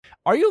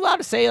are you allowed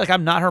to say like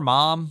I'm not her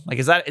mom? Like,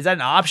 is that an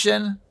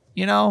option?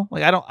 You know,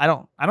 like I don't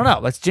know.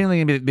 That's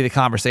genuinely gonna be the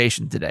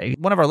conversation today.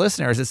 One of our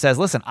listeners, it says,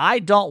 listen, I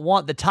don't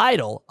want the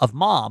title of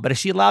mom, but is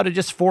she allowed to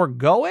just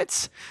forego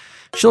it?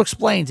 She'll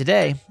explain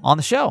today on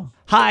the show.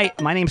 Hi,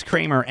 my name's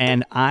Kramer,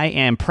 and I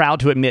am proud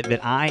to admit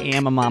that I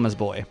am a mama's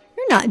boy.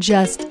 You're not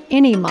just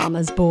any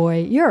mama's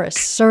boy, you're a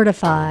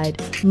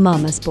certified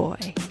mama's boy.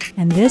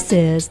 And this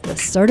is the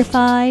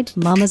Certified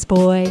Mama's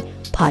Boy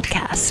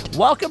Podcast.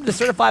 Welcome to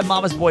Certified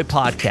Mama's Boy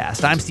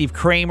Podcast. I'm Steve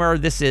Kramer.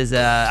 This is,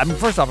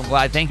 first off, I'm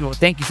glad. Thank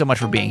you so much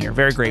for being here.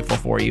 Very grateful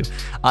for you.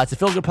 It's a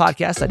feel-good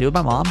podcast I do with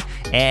my mom,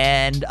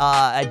 and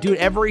I do it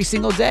every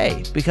single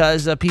day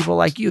because of people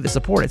like you that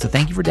support it. So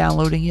thank you for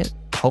downloading it.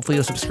 Hopefully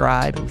you'll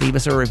subscribe. Leave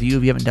us a review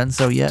if you haven't done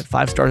so yet.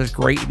 5 stars is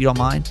great if you don't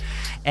mind.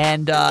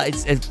 And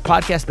it's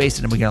podcast based,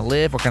 and we're going to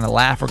live, we're going to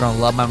laugh, we're going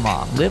to love my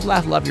mom. Live,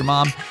 laugh, love your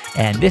mom.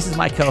 And this is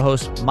my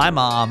co-host, my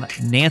mom,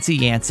 Nancy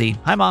Yancey.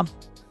 Hi, Mom.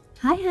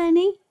 Hi,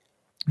 honey.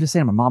 I'm just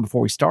saying to my mom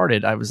before we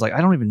started, I was like,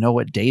 I don't even know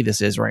what day this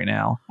is right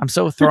now. I'm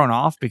so thrown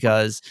off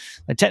because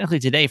technically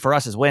today for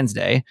us is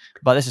Wednesday,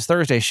 but this is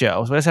Thursday's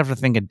show. So I just have to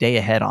think a day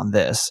ahead on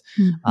this.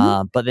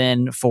 Mm-hmm. But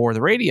then for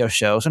the radio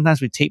show,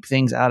 sometimes we tape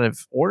things out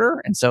of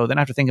order. And so then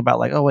I have to think about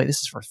like, oh, wait,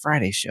 this is for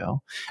Friday's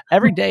show.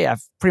 Every day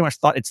I've pretty much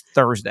thought it's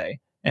Thursday.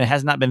 And it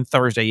has not been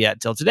Thursday yet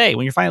till today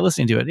when you're finally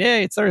listening to it.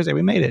 Yay, it's Thursday.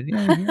 We made it.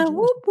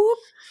 Whoop, whoop.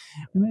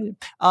 We made it.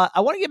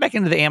 I want to get back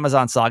into the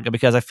Amazon saga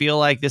because I feel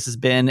like this has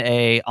been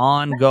a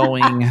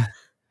ongoing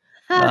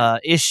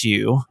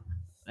issue.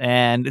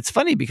 And it's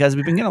funny because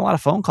we've been getting a lot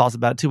of phone calls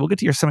about it too. We'll get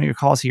to some of your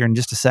calls here in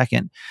just a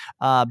second.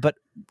 But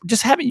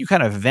just having you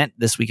kind of vent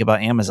this week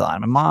about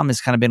Amazon. My mom has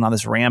kind of been on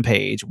this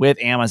rampage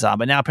with Amazon,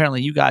 but now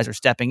apparently you guys are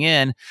stepping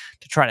in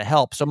to try to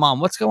help. So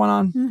Mom, what's going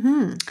on?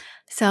 Mm-hmm.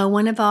 So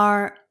one of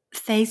our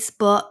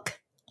Facebook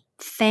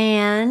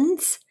fam,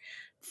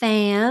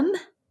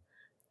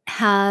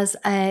 has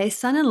a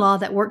son-in-law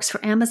that works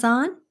for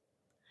Amazon.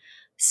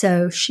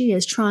 So she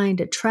is trying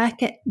to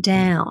track it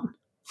down.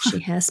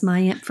 She has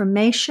my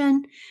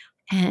information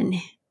and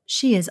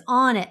she is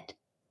on it.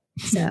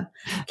 So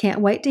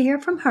can't wait to hear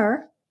from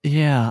her.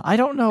 Yeah, I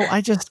don't know.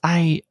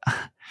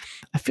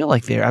 I feel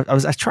like I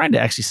was trying to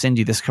actually send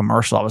you this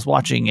commercial. I was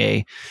watching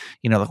like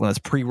one of those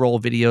pre-roll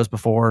videos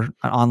before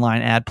an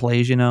online ad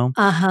plays, and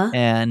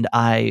and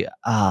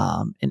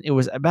it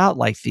was about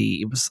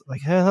it was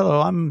like,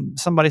 hello, I'm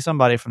somebody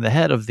from the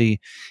head of the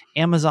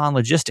Amazon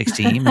logistics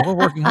team, and we're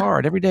working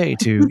hard every day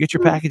to get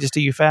your packages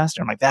to you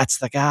faster. I'm like, that's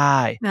the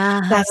guy.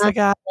 That's the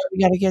guy we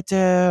got to get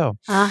to.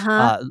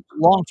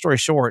 Long story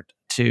short,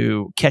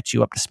 to catch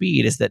you up to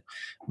speed, is that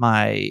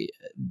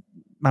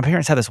my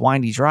parents have this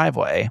windy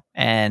driveway,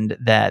 and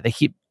that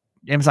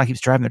Amazon keeps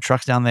driving their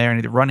trucks down there and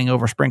either running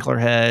over sprinkler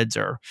heads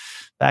or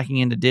backing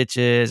into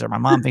ditches, or my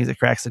mom thinks it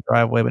cracks the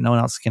driveway, but no one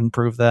else can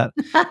prove that.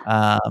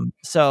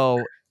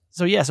 So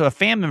a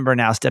family member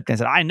now stepped in and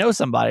said, I know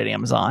somebody at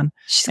Amazon.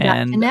 She's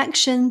got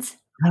connections.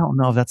 I don't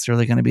know if that's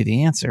really going to be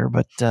the answer,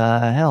 but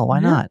hell,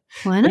 why not?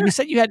 Why not? You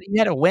said you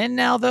had a win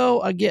now,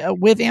 though,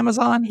 with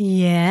Amazon?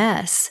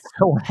 Yes.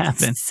 So what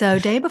happened? So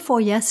day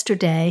before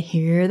yesterday,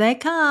 here they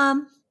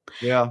come.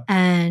 Yeah.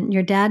 And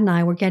your dad and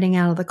I were getting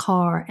out of the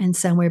car. And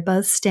so we're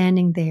both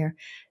standing there.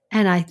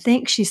 And I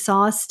think she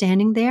saw us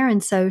standing there.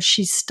 And so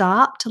she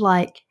stopped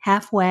like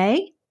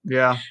halfway.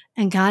 Yeah.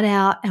 And got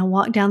out and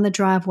walked down the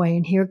driveway.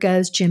 And here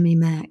goes Jimmy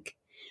Mack.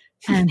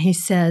 And he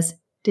says,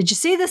 did you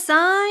see the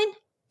sign?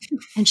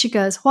 And she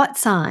goes, what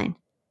sign?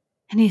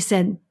 And he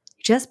said,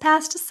 just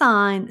passed a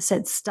sign that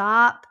said,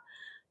 stop.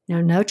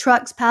 No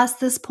trucks past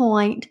this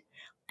point.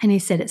 And he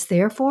said, it's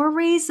there for a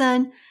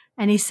reason.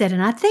 And he said,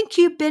 and I think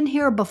you've been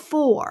here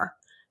before,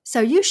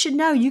 so you should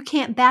know you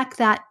can't back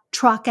that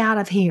truck out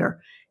of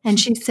here. And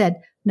she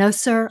said, no,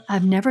 sir,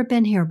 I've never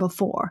been here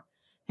before.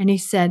 And he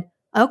said,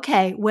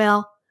 okay,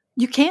 well,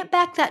 you can't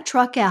back that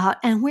truck out.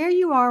 And where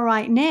you are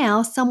right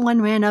now,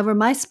 someone ran over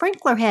my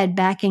sprinkler head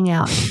backing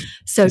out.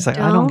 So he's like,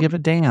 I don't give a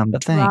damn,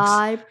 but thanks.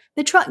 Drive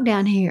the truck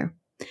down here.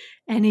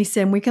 And he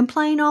said, we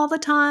complain all the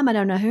time. I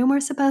don't know whom we're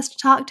supposed to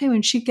talk to.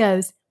 And she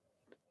goes,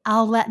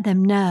 I'll let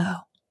them know.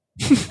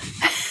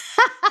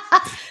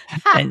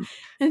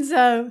 And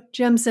so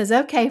Jim says,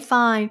 okay,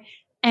 fine.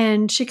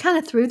 And she kind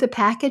of threw the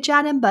package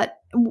at him, but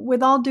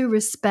with all due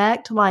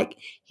respect, like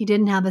he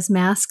didn't have his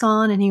mask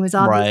on and he was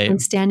obviously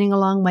standing a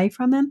long way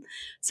from him.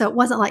 So it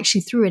wasn't like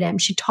she threw it at him.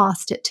 She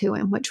tossed it to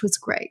him, which was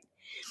great.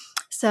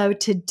 So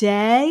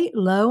today,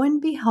 lo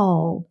and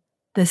behold,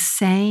 the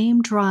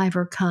same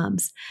driver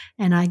comes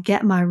and I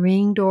get my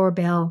Ring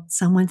doorbell.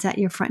 Someone's at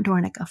your front door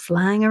and I go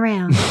flying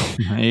around.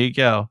 There you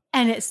go.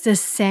 And it's the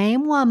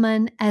same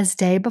woman as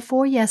day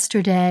before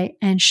yesterday.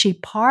 And she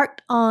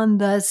parked on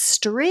the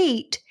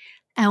street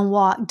and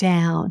walked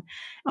down.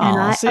 And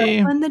I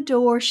opened the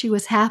door. She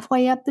was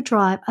halfway up the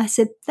drive. I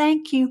said,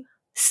 thank you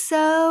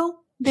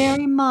so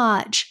very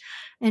much.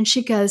 And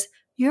she goes,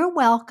 you're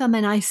welcome.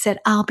 And I said,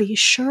 I'll be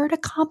sure to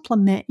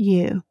compliment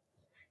you.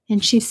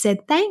 And she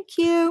said, thank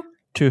you.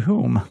 To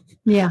whom?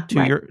 Yeah.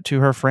 To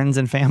her friends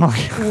and family.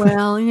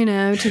 Well,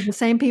 to the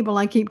same people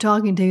I keep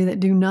talking to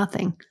that do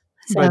nothing.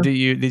 So, but did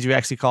you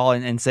actually call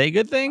and say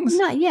good things?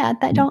 not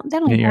yet. That don't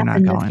You're not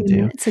happen a going few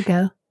to. minutes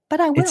ago. But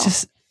I will. It's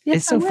just Yes,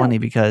 it's so funny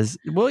because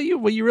will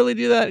you really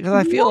do that? Because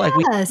I feel like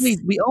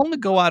we only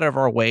go out of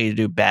our way to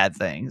do bad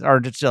things or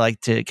just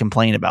to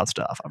complain about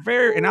stuff.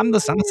 And I'm the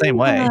same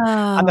way.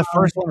 I'm the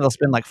first one that'll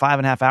spend like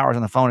 5.5 hours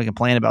on the phone to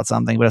complain about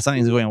something, but if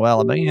something's going well,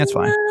 I'm like, yeah, it's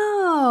fine.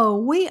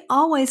 No, we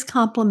always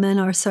compliment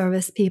our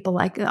service people,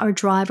 like our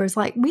drivers.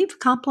 Like we've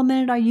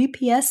complimented our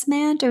UPS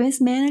man to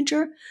his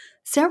manager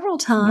several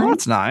times. Well,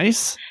 that's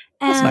nice.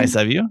 That's nice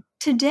of you.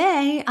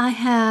 Today I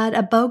had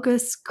a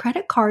bogus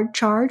credit card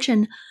charge,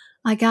 and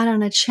I got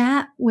on a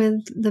chat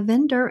with the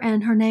vendor,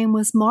 and her name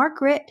was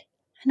Margaret.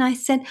 And I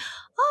said,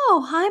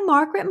 "Oh, hi,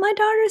 Margaret. My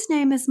daughter's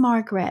name is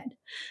Margaret."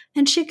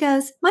 And she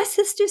goes, "My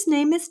sister's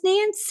name is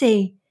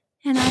Nancy."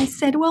 And I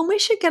said, "Well, we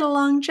should get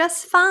along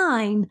just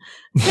fine."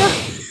 So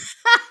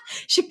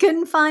she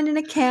couldn't find an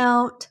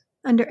account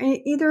under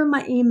either of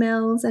my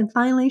emails. And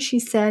finally she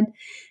said,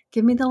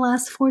 "Give me the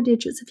last 4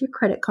 digits of your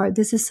credit card.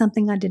 This is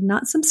something I did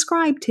not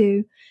subscribe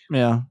to."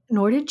 Yeah.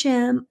 Nor did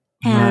Jim.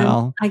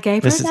 And I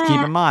gave her that.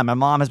 Keep in mind, my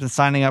mom has been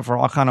signing up for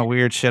all kind of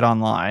weird shit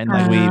online.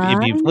 Like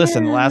if you've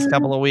listened the last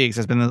couple of weeks,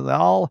 there's been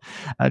all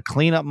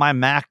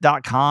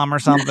cleanupmymac.com or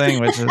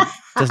something, which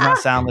does not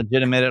sound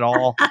legitimate at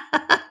all.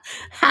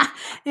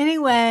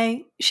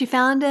 Anyway, she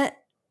found it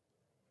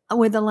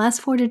with the last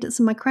 4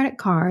 digits of my credit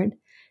card,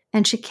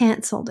 and she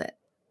canceled it.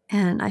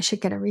 And I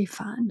should get a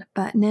refund.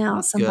 But now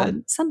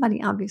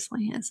somebody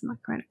obviously has my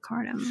credit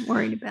card. I'm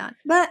worried about it.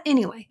 But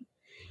anyway.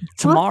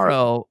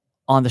 Tomorrow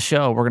on the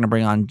show, we're going to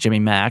bring on Jimmy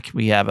Mack.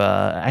 We have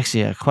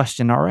actually a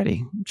question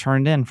already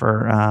turned in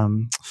for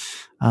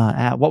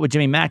what would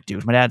Jimmy Mack do?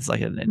 My dad's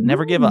like a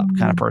never give up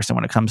kind of person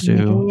when it comes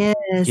to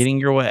getting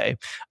your way.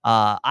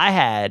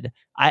 I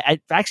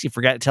actually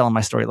forgot to tell him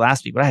my story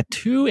last week, but I had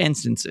 2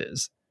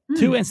 instances.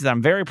 2 instances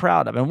I'm very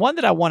proud of, and one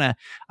that I want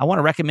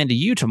to recommend to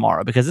you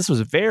tomorrow because this was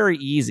a very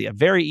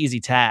easy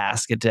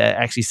task to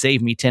actually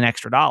save me $10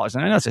 extra. And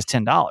I know it's just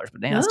 $10,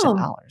 but damn, it's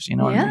 $10. You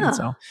know what I mean?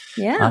 So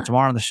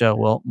tomorrow on the show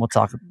we'll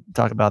talk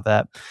about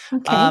that.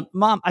 Okay.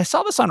 Mom, I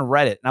saw this on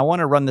Reddit, and I want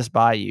to run this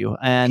by you.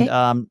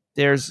 And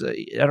there's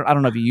I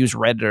don't know if you use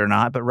Reddit or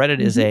not, but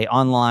Reddit is a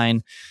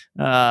online.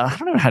 I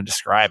don't know how to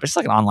describe it. It's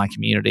like an online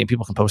community, and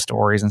people can post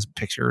stories and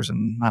pictures,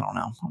 and I don't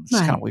know. It's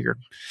kind of weird.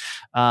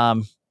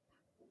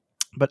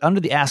 But under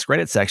the Ask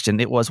Reddit section,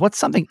 it was, what's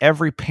something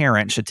every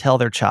parent should tell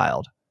their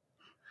child?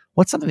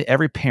 What's something that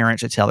every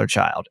parent should tell their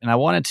child? And I'm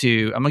going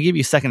to give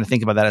you a second to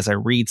think about that as I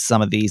read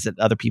some of these that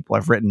other people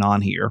have written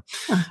on here.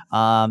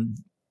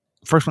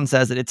 First one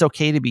says that it's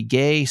okay to be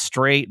gay,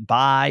 straight,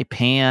 bi,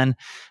 pan,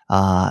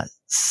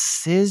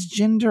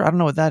 cisgender. I don't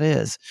know what that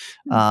is.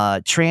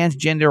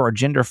 Transgender or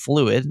gender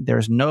fluid.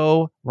 There's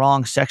no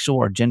wrong sexual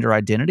or gender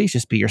identities.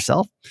 Just be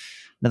yourself.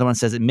 Another one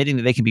says admitting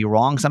that they can be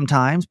wrong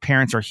sometimes.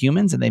 Parents are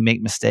humans and they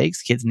make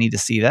mistakes. Kids need to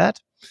see that.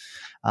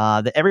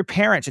 That every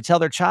parent should tell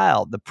their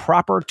child the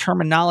proper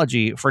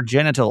terminology for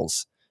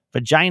genitals,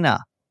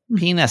 vagina,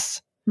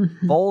 penis,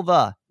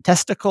 vulva,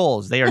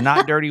 testicles. They are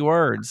not dirty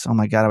words. Oh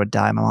my God, I would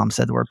die. My mom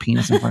said the word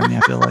penis in front of me.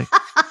 I feel like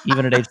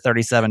even at age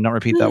 37, don't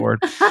repeat that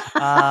word.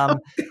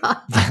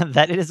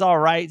 That it is all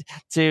right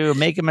to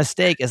make a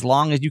mistake as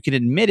long as you can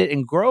admit it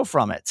and grow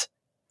from it.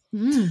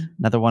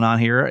 Another one on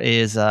here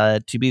is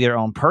to be their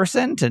own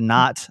person, to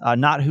not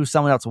who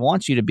someone else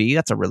wants you to be.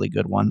 That's a really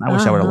good one. I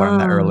wish I would have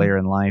learned that earlier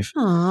in life.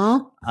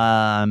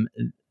 That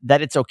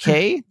it's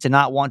okay to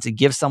not want to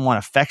give someone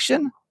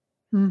affection.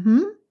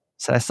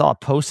 So I saw a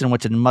post in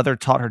which a mother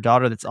taught her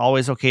daughter that it's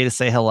always okay to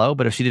say hello,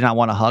 but if she did not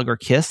want a hug or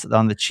kiss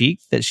on the cheek,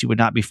 that she would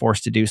not be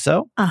forced to do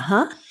so.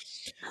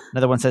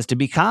 Another one says to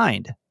be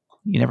kind.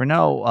 You never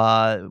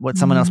know what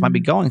someone else might be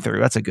going through.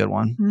 That's a good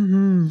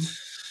one.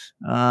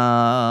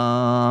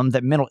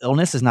 That mental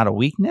illness is not a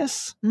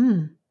weakness.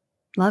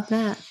 Love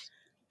that.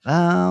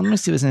 Let me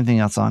see if there's anything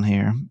else on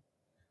here.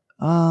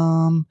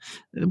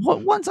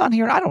 What one's on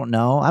here? I don't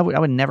know. I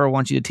would never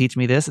want you to teach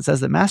me this. It says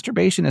that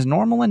masturbation is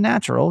normal and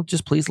natural.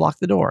 Just please lock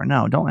the door.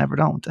 No, don't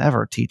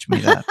ever teach me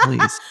that,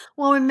 please.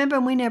 Well, remember,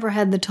 we never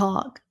had the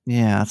talk.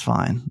 Yeah, that's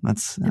fine.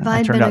 That's if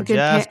I'd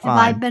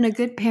been a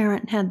good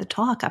parent and had the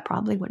talk, I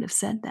probably would have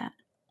said that.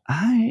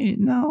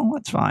 No,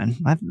 that's fine.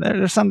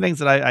 There's some things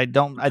that I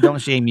don't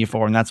shame you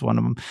for, and that's one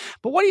of them.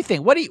 But what do you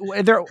think?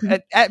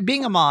 At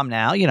being a mom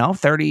now,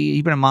 30,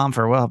 you've been a mom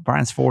for,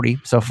 Brian's 40,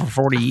 so for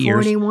 40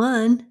 years.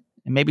 41.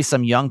 And maybe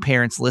some young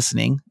parents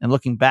listening and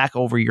looking back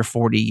over your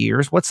 40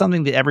 years, what's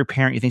something that every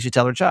parent you think should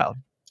tell their child?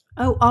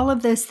 Oh, all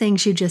of those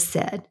things you just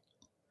said.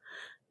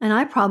 And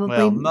I probably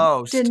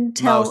didn't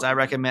tell. Most, I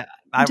recommend.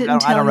 I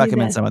don't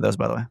recommend some of those,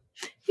 by the way.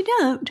 You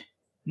don't?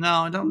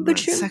 No, don't. But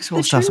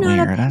sexual stuff's weird.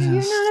 You're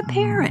not a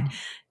parent.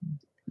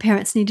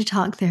 Parents need to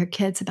talk to their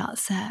kids about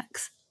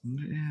sex.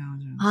 Yeah.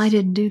 I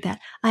didn't do that.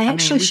 I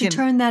actually should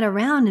turn that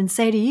around and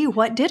say to you,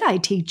 what did I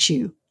teach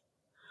you?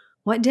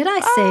 What did I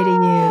say to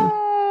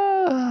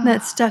you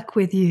that stuck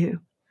with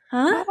you? Huh?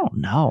 I don't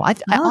know. I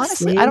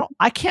honestly,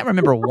 I can't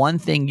remember one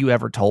thing you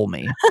ever told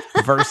me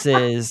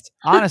versus,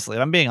 honestly,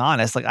 if I'm being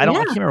honest, I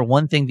can't remember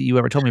one thing that you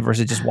ever told me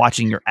versus just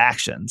watching your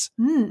actions.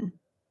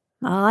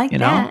 I like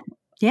that.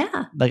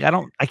 Yeah. Like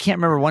I can't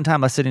remember one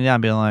time I was sitting down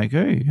and being like,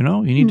 hey,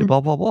 you need to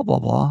blah, blah, blah, blah,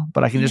 blah.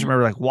 But I can just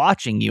remember like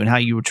watching you and how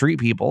you would treat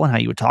people and how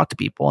you would talk to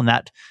people. And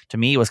that to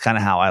me was kind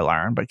of how I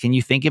learned. But can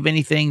you think of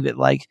anything that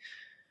like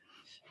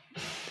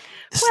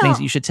things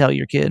that you should tell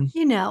your kid?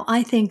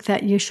 I think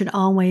that you should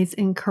always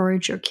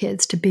encourage your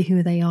kids to be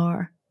who they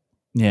are.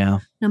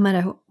 Yeah. No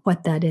matter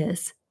what that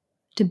is,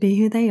 to be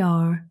who they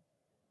are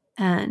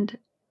and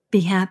be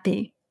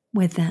happy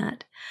with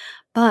that.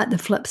 But the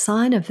flip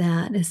side of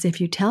that is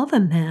if you tell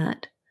them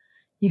that,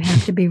 you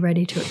have to be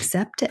ready to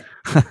accept it.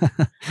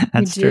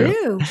 That's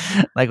true.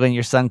 Like when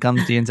your son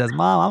comes to you and says,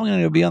 Mom, I'm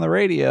going to be on the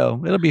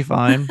radio. It'll be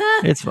fine.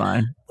 It's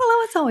fine. Well,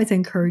 I was always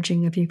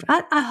encouraging of you.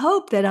 I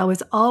hope that I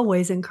was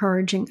always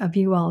encouraging of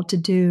you all to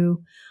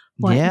do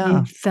what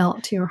you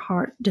felt your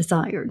heart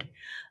desired.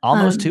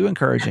 Almost too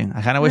encouraging.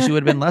 I kind of wish you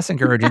would have been less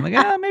encouraging. Like,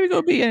 maybe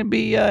go be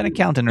an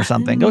accountant or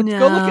something. Go look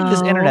at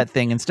this internet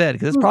thing instead,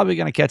 because it's probably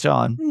going to catch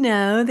on.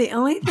 No, the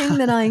only thing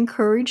that I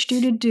encouraged you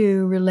to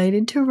do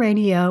related to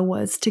radio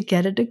was to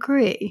get a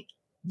degree.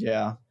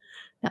 Yeah.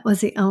 That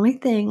was the only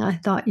thing I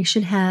thought you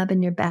should have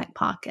in your back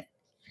pocket.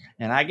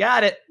 And I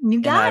got it. You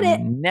got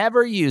it.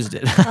 Never used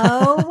it.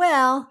 Oh,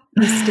 well,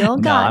 you still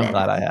got it. I'm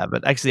glad I have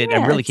it. Actually,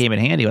 it really came in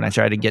handy when I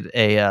tried to get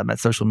a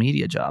social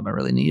media job. I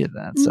really needed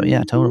that. So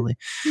yeah, totally.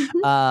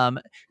 How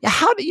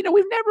do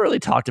we've never really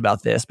talked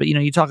about this, but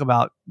you talk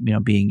about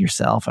being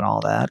yourself and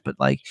all that. But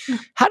like,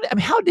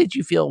 how did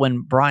you feel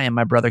when Brian,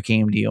 my brother,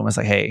 came to you and was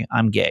like, "Hey,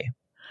 I'm gay"?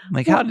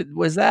 Like,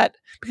 was that?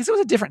 Because it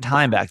was a different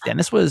time back then.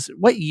 This was,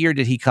 what year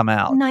did he come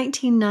out?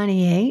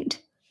 1998.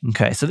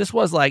 Okay, so this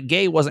was like,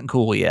 gay wasn't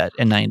cool yet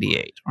in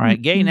 98, all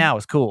right? Gay now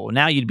is cool.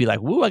 Now you'd be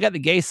like, woo, I got the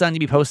gay son. You'd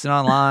be posting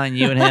online,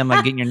 you and him,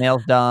 like getting your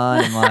nails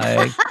done and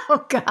like.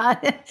 Oh, God.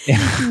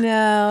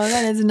 No,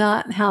 that is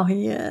not how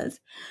he is.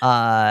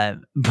 But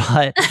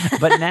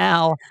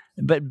now,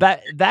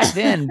 back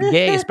then,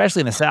 gay, especially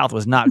in the South,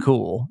 was not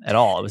cool at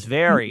all. It was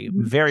very,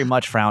 very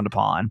much frowned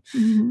upon.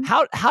 Mm-hmm.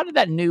 How did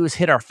that news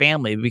hit our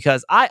family?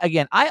 Because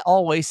I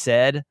always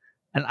said,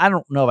 and I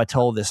don't know if I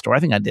told this story. I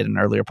think I did in an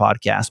earlier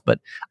podcast, but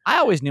I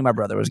always knew my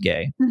brother was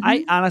gay. Mm-hmm.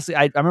 I honestly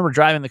remember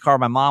driving the car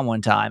with my mom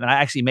one time, and I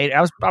actually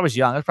I was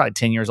young. I was probably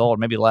 10 years old,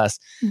 maybe less.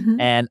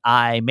 Mm-hmm. And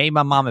I made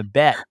my mom a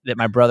bet that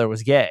my brother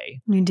was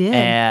gay. You did.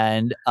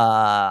 And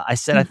I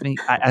said,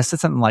 I said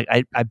something like,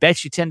 I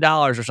bet you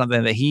 $10 or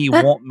something that he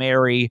won't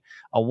marry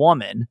a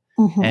woman.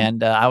 Mm-hmm.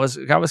 And I was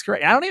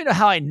correct. I don't even know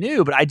how I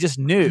knew, but I just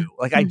knew.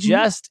 Like, I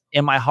just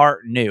in my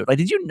heart knew. Like,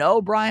 did you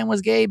know Brian was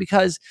gay?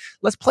 Because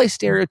let's play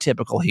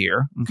stereotypical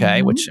here,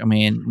 okay? Which, I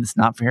mean, it's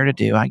not fair to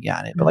do. I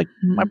got it. But like,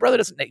 my brother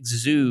doesn't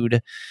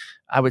exude,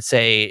 I would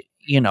say,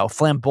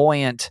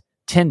 flamboyant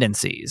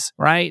tendencies,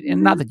 right?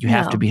 And not that you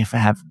have to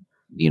have.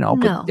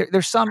 But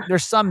there's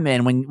some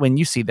men when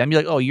you see them,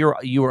 you're like, oh,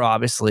 you are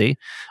obviously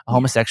a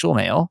homosexual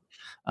male.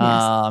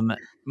 Yes.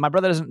 My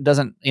brother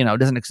doesn't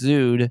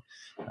exude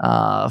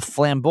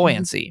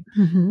flamboyancy.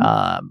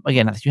 Mm-hmm.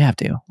 Again, you have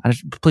to.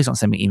 Please don't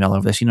send me email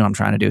over this. You know what I'm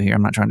trying to do here.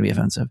 I'm not trying to be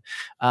offensive.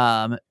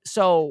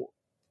 So,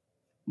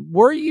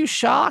 were you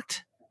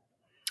shocked?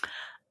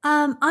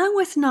 I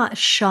was not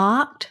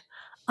shocked.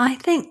 I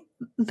think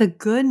the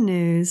good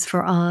news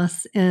for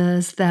us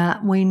is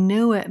that we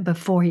knew it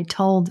before he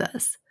told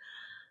us.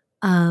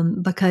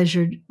 Because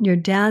your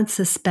dad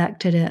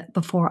suspected it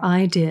before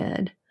I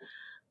did.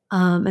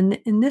 And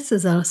this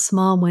is a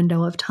small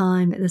window of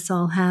time that this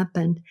all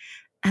happened,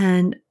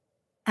 and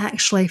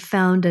actually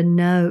found a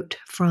note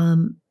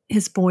from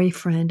his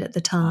boyfriend at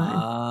the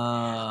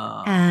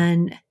time,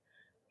 and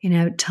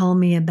told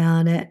me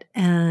about it,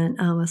 and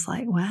I was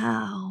like,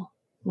 wow,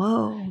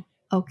 whoa,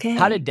 okay.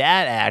 How did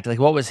Dad act? Like,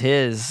 what was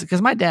his?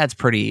 Because my dad's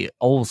pretty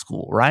old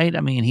school, right?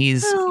 I mean,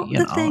 he's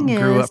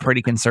grew up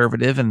pretty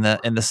conservative in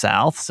the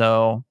South,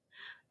 so.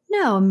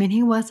 No, I mean,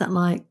 he wasn't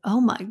like,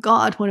 oh my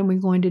God, what are we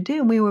going to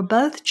do? We were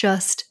both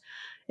just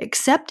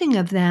accepting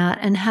of that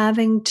and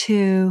having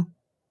to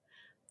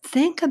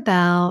think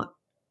about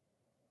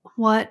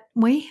what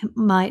we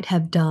might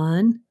have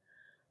done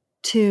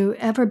to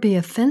ever be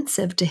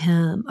offensive to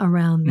him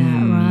around that,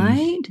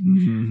 right?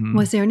 Mm-hmm.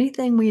 Was there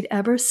anything we'd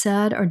ever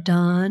said or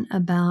done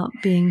about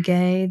being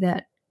gay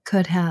that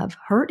could have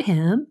hurt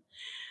him?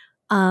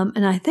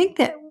 And I think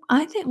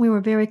we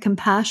were very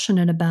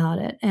compassionate about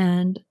it,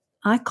 and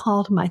I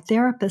called my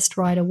therapist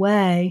right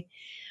away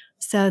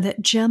so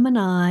that Jim and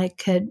I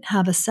could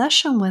have a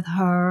session with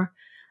her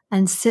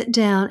and sit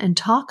down and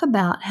talk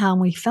about how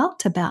we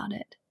felt about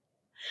it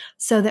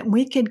so that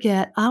we could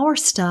get our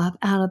stuff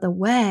out of the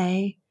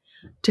way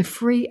to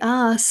free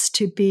us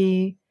to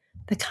be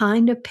the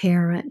kind of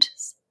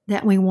parents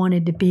that we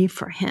wanted to be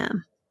for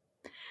him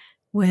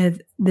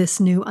with this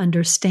new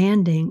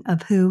understanding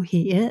of who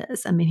he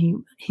is. I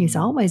mean, he's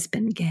always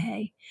been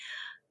gay.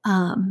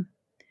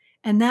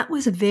 And that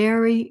was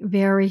very,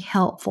 very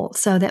helpful,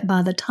 so that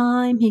by the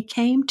time he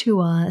came to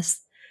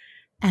us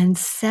and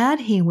said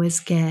he was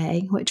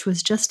gay, which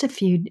was just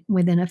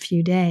within a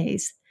few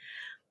days,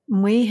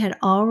 we had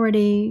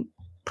already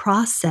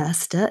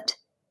processed it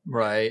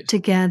right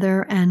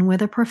together and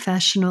with a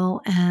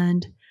professional,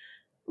 and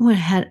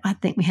I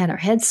think we had our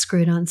heads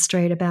screwed on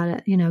straight about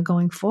it,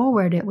 going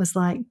forward. It was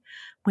like,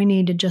 we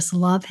need to just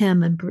love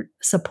him and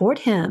support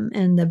him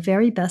in the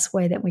very best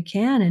way that we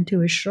can, and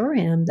to assure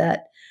him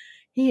that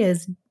he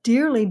is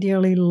dearly,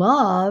 dearly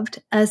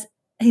loved as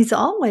he's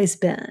always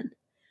been.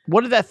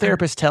 What did that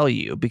therapist tell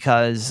you?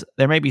 Because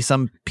there may be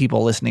some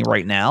people listening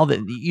right now that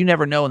you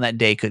never know when that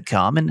day could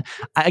come. And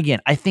I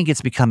think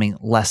it's becoming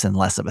less and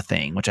less of a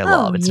thing, which I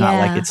love. It's not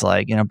like it's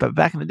like, but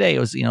back in the day it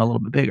was, a little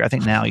bit bigger. I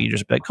think now you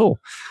just be like, cool.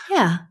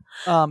 Yeah.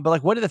 But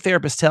like, what did the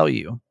therapist tell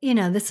you?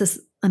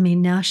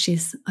 Now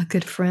she's a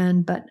good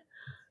friend, but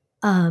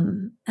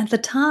at the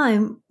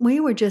time we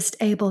were just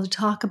able to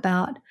talk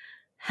about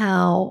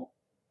how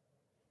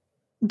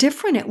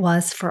different it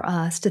was for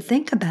us to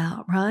think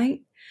about,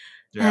 right?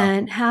 Yeah.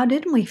 And how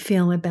did we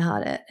feel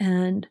about it?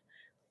 And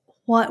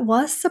what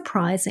was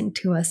surprising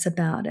to us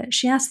about it?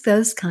 She asked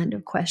those kind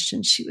of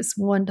questions. She was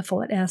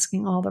wonderful at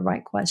asking all the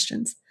right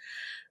questions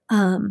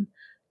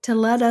to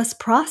let us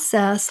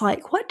process,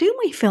 like, what do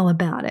we feel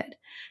about it?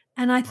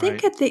 And I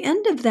think at the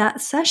end of that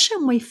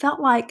session, we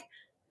felt like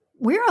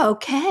we're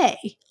okay.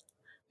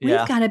 Yeah.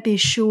 We've got to be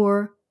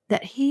sure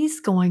that he's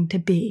going to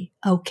be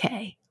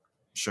okay.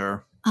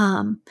 Sure.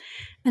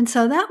 And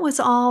so that was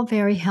all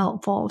very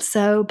helpful.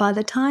 So by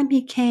the time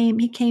he came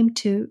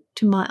to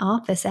my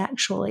office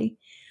actually,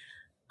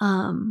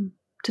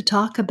 to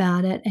talk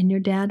about it. And your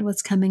dad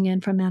was coming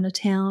in from out of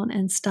town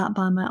and stopped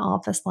by my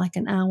office like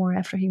an hour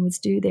after he was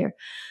due there.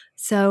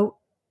 So,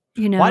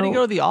 why did you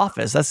go to the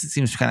office? That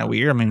seems kind of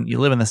weird. I mean, you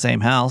live in the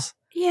same house.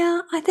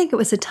 Yeah, I think it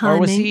was a timing.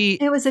 Or was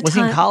he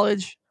in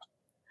college?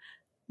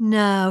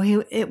 No,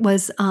 it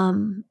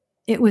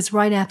was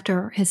right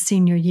after his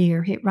senior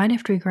year, right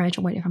after he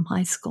graduated from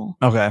high school.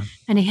 Okay.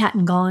 And he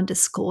hadn't gone to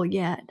school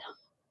yet.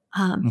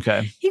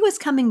 Okay. He was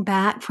coming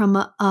back from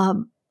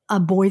a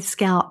Boy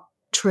Scout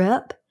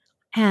trip,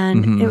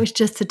 and it was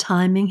just the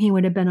timing. He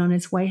would have been on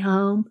his way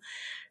home,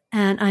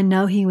 and I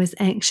know he was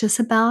anxious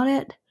about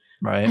it.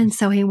 Right. And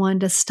so he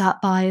wanted to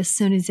stop by as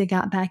soon as he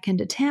got back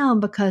into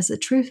town, because the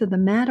truth of the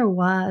matter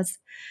was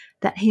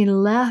that he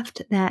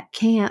left that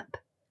camp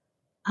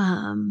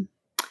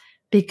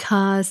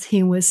because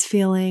he was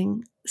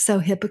feeling so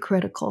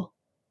hypocritical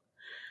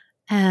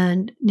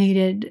and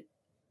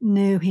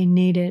knew he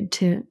needed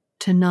to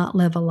not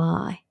live a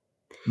lie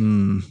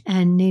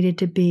and needed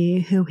to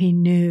be who he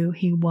knew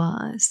he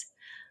was.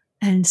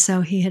 And so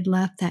he had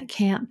left that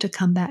camp to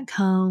come back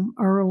home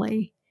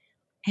early.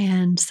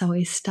 And so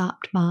he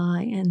stopped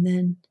by, and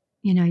then,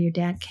 your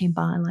dad came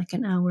by like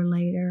an hour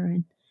later,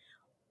 and,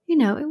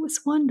 it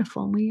was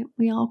wonderful.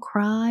 We all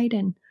cried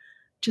and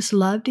just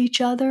loved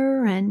each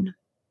other and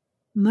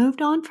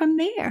moved on from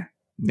there.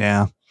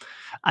 Yeah.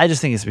 I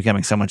just think it's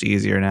becoming so much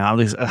easier now. At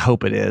least I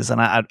hope it is.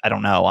 And I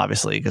don't know,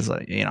 obviously, because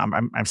I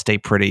stay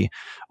pretty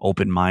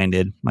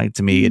open-minded. Like,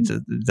 to me, it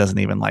doesn't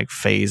even like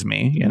phase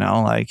me,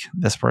 like,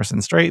 this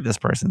person's straight, this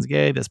person's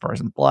gay, this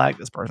person's black,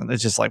 this person,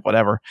 it's just like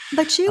whatever.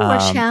 But you were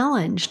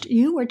challenged.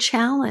 You were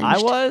challenged. I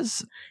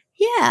was?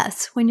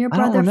 Yes. When your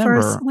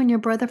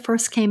brother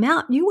first came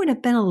out, you would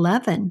have been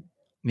 11.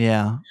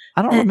 Yeah.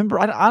 I don't remember.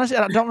 Honestly,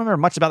 I don't remember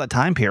much about that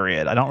time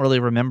period. I don't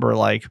really remember,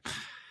 like,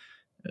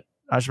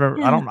 I just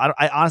remember. Yeah.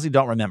 I honestly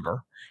don't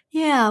remember.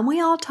 Yeah, we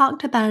all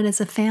talked about it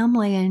as a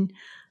family,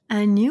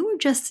 and you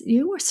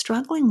were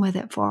struggling with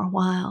it for a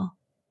while,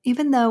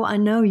 even though I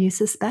know you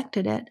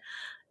suspected it.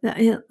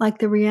 Like,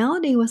 the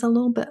reality was a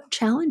little bit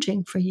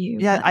challenging for you.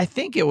 Yeah, I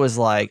think it was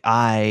like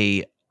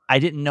I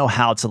didn't know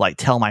how to, like,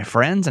 tell my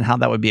friends and how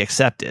that would be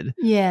accepted.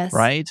 Yes.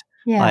 Right.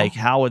 Yeah. Like,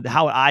 how would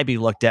I be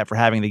looked at for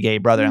having the gay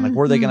brother? And like,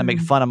 were they going to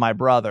make fun of my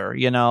brother?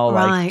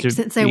 Right. Like,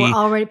 since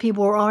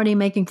people were already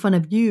making fun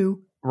of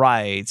you.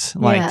 Right.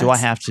 Like, yes. Do I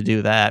have to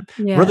do that?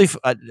 Yes. Really,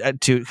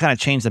 to kind of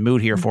change the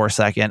mood here for a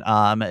second.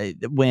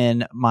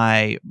 When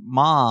my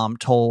mom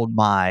told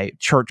my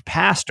church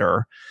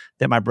pastor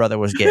that my brother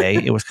was gay,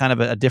 it was kind of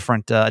a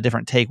different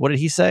take. What did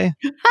he say?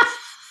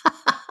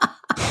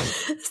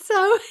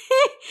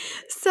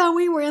 So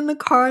we were in the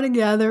car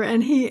together,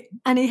 and he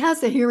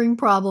has a hearing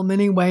problem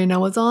anyway, and I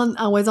was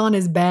on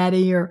his bad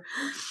ear.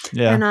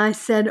 Yeah. And I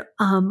said,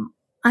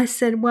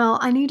 well,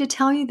 I need to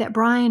tell you that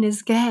Brian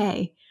is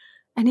gay.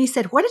 And he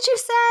said, what did you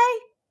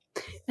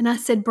say? And I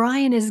said,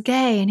 Brian is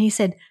gay. And he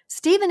said,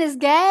 Stephen is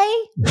gay?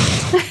 And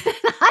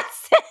I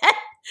said,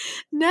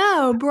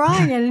 no,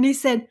 Brian. And he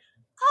said,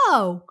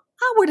 oh,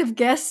 I would have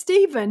guessed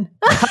Stephen.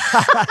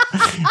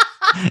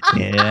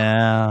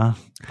 Yeah.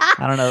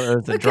 I don't know. It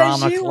was the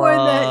drama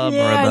club.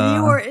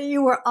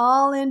 You were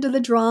all into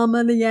the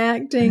drama, the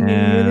acting,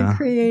 and you're the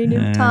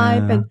creative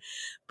type. And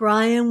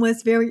Brian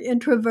was very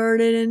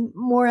introverted and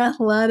more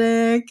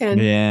athletic. And,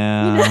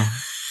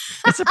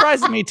 It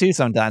surprises me too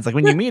sometimes. Like,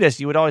 when you meet us,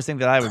 you would always think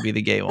that I would be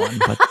the gay one,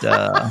 but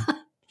I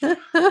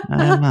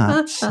am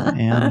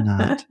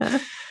not.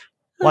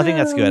 Well, I think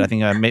that's good. I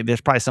think maybe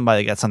there's probably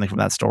somebody that got something from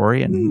that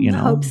story, and I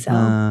hope so.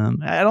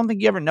 I don't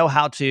think you ever know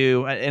how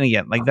to. And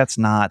again, like, that's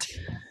not.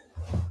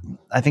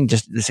 I think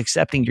just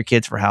accepting your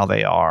kids for how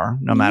they are,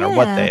 no matter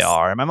what they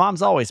are. And my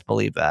mom's always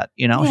believed that.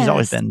 She's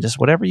always been just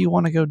whatever you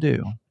want to go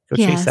do. Go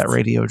chase that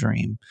radio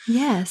dream.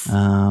 Yes.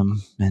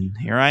 And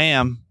here I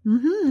am.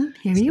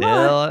 Here you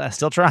are.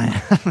 Still trying.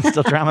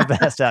 Still trying my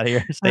best out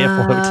here. Stay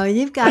afloat. Oh,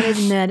 you've got to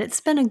admit,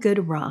 it's been a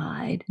good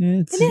ride.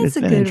 It's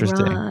a good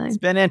ride. It's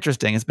been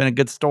interesting. It's been a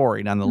good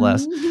story,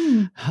 nonetheless.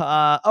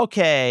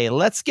 Okay,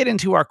 let's get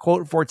into our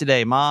quote for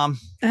today, Mom.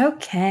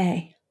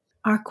 Okay.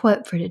 Our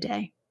quote for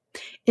today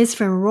is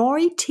from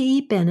Rory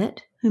T.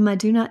 Bennett, whom I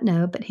do not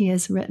know, but he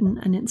has written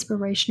an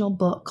inspirational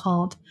book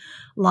called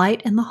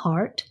Light in the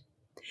Heart.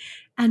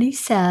 And he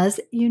says,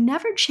 "You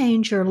never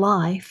change your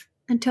life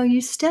until you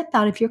step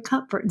out of your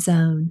comfort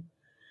zone.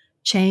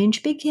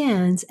 Change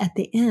begins at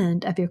the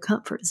end of your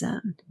comfort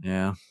zone."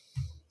 Yeah.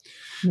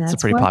 That's a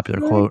pretty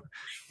popular quote.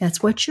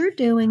 That's what you're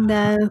doing,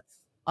 though.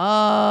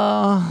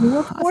 You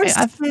were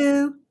forced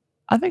to.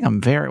 I think I'm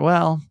very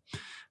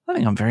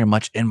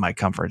much in my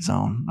comfort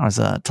zone. I was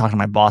talking to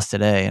my boss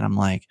today, and I'm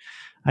like,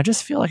 I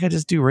just feel like I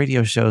just do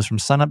radio shows from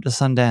sun up to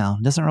sundown.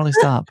 It doesn't really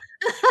stop.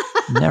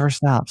 Never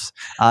stops.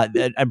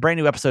 A brand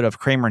new episode of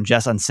Kramer and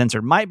Jess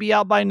Uncensored might be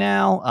out by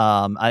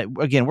now.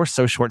 Again, we're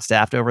so short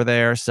staffed over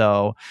there,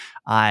 so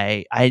it's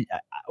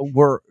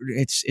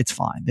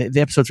fine. The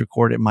episode's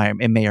recorded.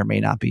 It may or may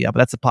not be up. But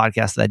that's a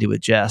podcast that I do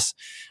with Jess.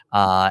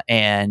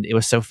 And it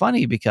was so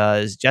funny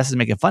because Jess is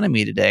making fun of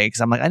me today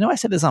because I'm like, I know I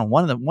said this on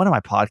one of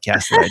my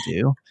podcasts that I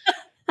do,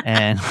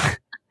 and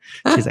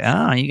she's like,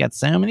 "Oh, you got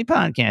so many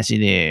podcasts you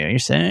do. You're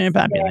so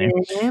popular."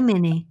 So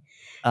many.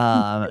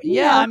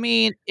 Yeah, I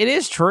mean, it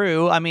is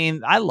true. I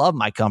mean, I love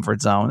my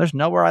comfort zone. There's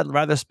nowhere I'd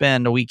rather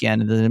spend a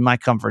weekend than in my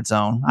comfort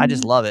zone. I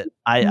just love it.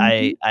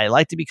 I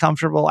like to be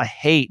comfortable. I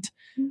hate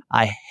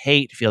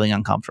feeling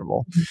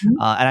uncomfortable.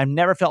 And I've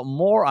never felt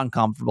more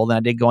uncomfortable than I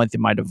did going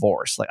through my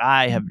divorce. Like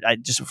I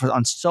just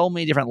on so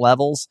many different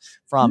levels,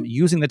 from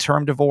using the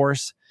term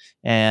divorce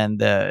and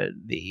the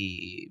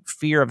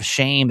fear of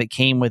shame that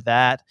came with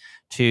that,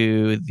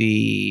 to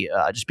the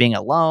just being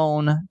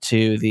alone,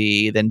 to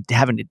then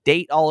having to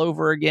date all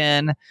over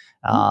again,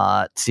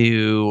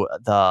 to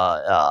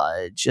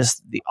the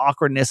just the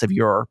awkwardness of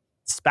your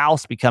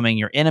spouse becoming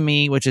your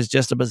enemy, which is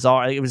just a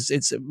bizarre. It was.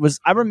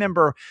 I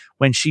remember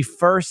when she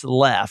first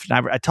left,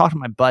 and I talked to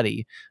my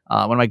buddy,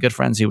 one of my good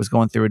friends who was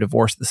going through a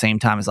divorce at the same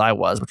time as I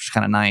was, which was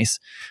kind of nice.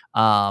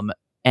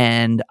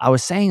 And I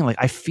was saying, like,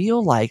 I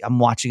feel like I'm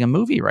watching a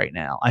movie right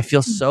now. I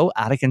feel so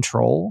out of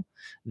control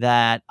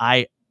that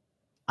I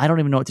don't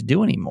even know what to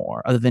do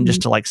anymore, other than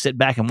just to like sit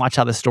back and watch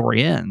how the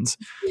story ends.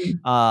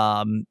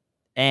 And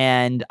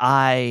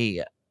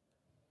I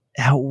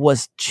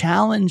was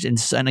challenged,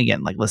 and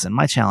again, like, listen,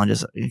 my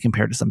challenges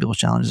compared to some people's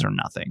challenges are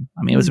nothing.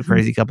 I mean, it was a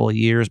crazy couple of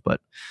years, but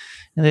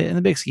in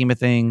the big scheme of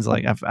things,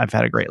 like I've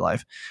had a great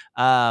life.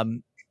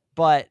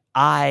 But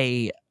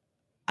I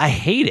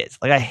hate it.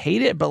 Like I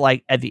hate it, but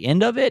like at the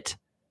end of it,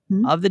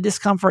 of the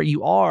discomfort,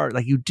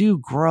 you do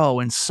grow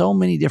in so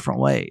many different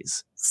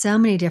ways. So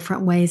many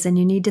different ways. And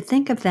you need to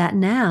think of that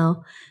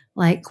now.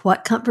 Like,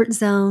 what comfort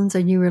zones are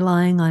you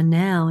relying on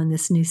now in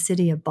this new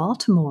city of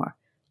Baltimore?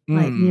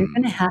 Like, you're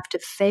going to have to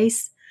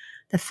face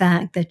the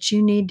fact that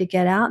you need to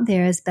get out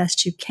there as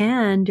best you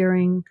can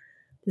during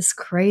this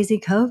crazy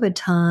COVID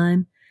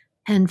time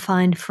and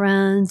find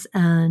friends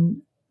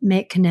and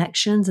make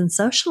connections and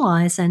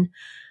socialize. And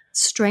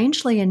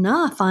strangely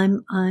enough,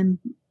 I'm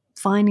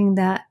finding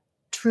that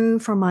true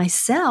for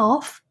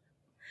myself.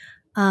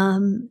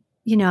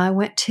 I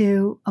went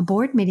to a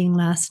board meeting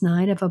last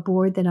night of a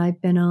board that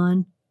I've been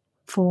on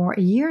for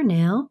a year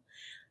now.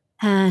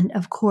 And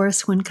of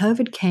course, when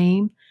COVID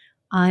came,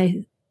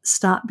 I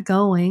stopped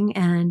going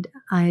and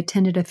I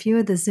attended a few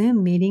of the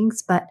Zoom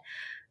meetings, but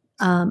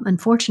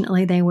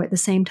unfortunately, they were at the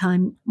same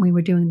time we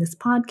were doing this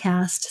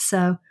podcast.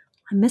 So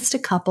I missed a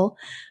couple.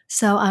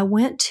 So I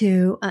went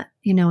to,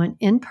 an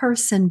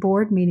in-person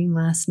board meeting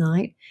last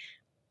night,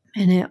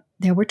 and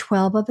there were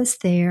 12 of us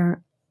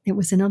there. It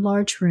was in a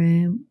large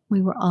room.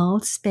 We were all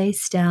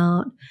spaced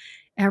out.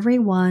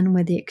 Everyone,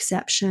 with the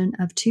exception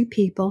of 2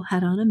 people,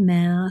 had on a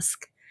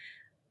mask.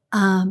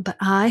 But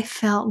I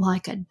felt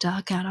like a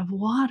duck out of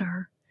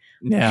water.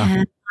 Yeah.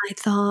 And I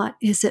thought,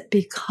 is it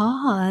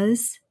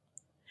because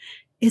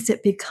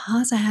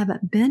I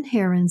haven't been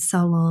here in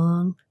so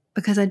long?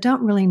 Because I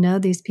don't really know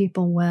these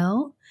people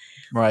well.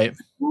 Right.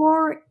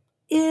 Or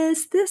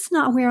is this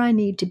not where I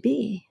need to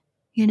be?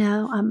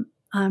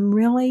 I'm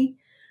really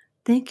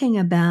thinking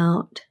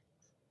about,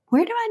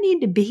 where do I need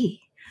to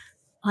be?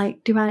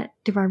 Like, do I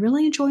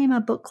really enjoy my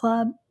book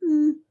club?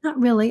 Not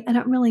really. I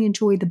don't really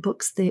enjoy the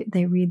books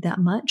they read that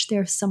much.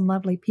 There's some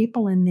lovely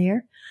people in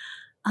there.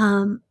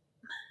 And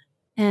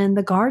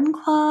the garden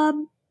club,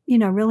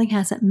 really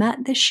hasn't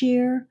met this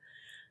year.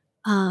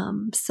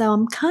 So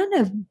I'm kind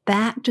of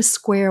back to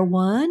square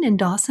one in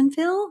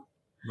Dawsonville.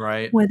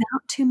 Right.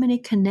 Without too many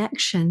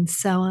connections.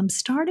 So I'm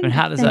starting And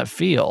how does that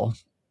feel?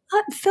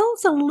 It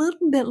feels a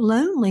little bit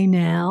lonely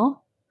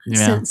now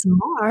since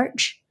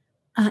March,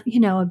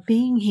 of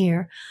being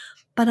here.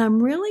 But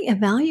I'm really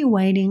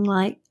evaluating,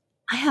 like,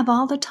 I have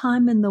all the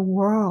time in the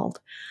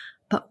world,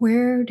 but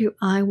where do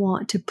I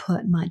want to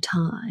put my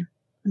time?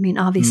 I mean,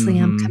 obviously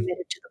I'm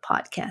committed to the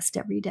podcast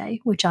every day,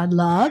 which I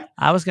love.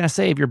 I was going to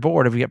say, if you're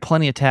bored, if you get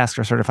plenty of tasks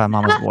for Certified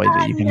Mama's Boy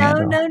that you can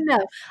handle. No.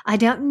 I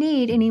don't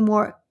need any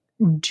more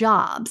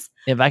jobs.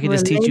 If I could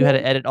just teach you how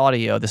to edit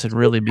audio, this would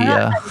really be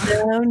a...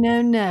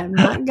 No.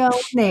 Not going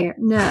there.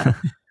 No.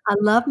 I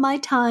love my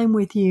time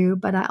with you,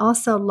 but I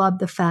also love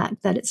the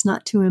fact that it's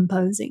not too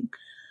imposing.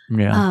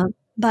 Yeah.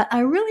 But I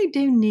really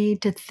do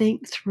need to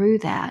think through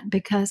that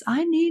because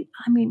I need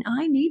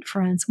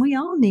friends. We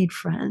all need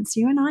friends.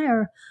 You and I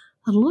are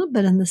a little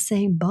bit in the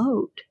same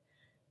boat.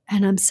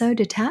 And I'm so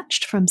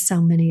detached from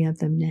so many of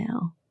them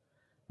now.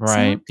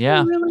 Right. So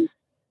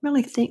I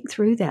really think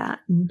through that.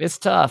 And it's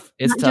tough.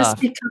 It's tough.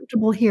 Just be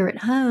comfortable here at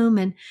home.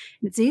 And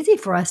it's easy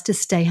for us to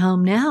stay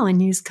home now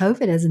and use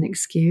COVID as an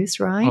excuse,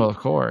 right? Oh, of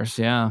course.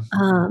 Yeah.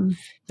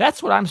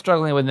 That's what I'm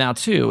struggling with now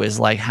too, is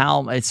like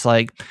how it's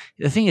like,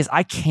 the thing is,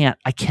 I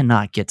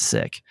cannot get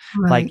sick.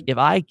 Right.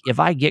 Like if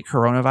I get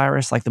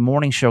coronavirus, like the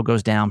morning show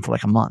goes down for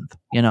like a month,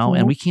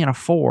 and we can't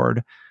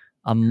afford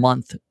a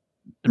month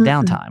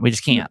downtime. We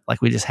just can't.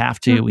 Like we just have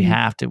to.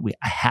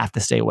 I have to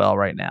stay well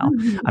right now.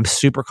 I'm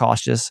super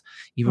cautious.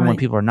 Even when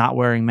people are not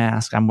wearing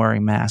masks, I'm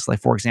wearing masks.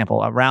 Like for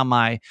example, around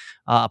my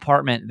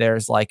apartment,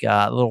 there's like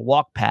a little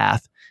walk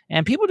path,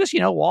 and people just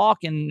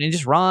walk and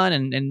just run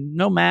and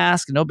no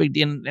mask, no big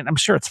deal. And I'm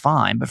sure it's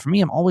fine. But for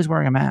me, I'm always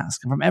wearing a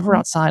mask. If I'm ever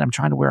outside, I'm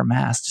trying to wear a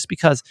mask just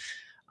because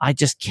I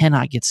just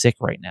cannot get sick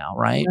right now.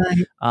 Right.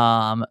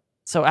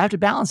 So I have to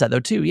balance that though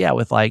too. Yeah.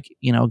 With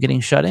getting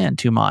shut in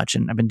too much.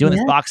 And I've been doing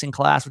this boxing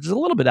class, which is a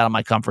little bit out of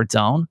my comfort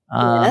zone.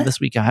 This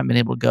week I haven't been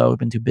able to go. I've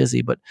been too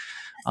busy, but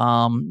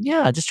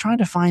just trying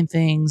to find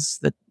things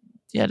that,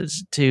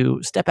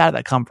 to step out of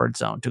that comfort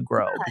zone to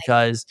grow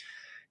because,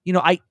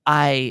 I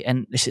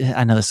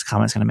know this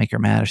comment's going to make her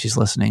mad if she's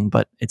listening,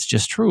 but it's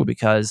just true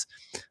because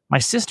my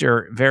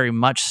sister very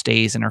much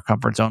stays in her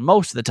comfort zone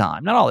most of the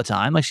time, not all the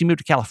time. Like she moved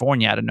to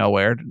California out of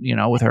nowhere,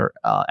 with her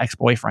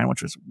ex-boyfriend,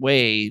 which was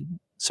way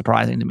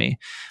surprising to me.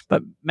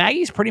 But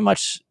Maggie's pretty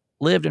much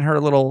lived in her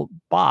little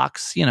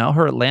box,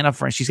 her Atlanta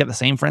friends. She's got the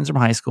same friends from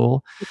high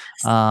school.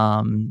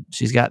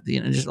 She's got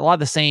just a lot of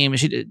the same.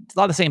 She did a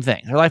lot of the same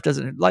things. Her life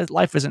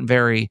isn't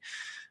very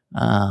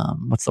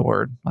what's the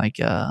word? Like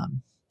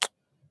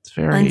it's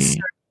very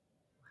uncertain.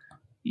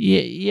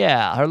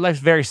 Yeah, her life's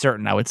very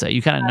certain, I would say.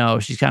 You kind of know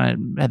she's kind of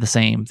had the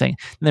same thing.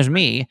 And there's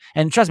me,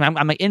 and trust me,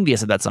 I'm like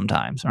envious of that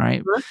sometimes, all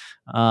right?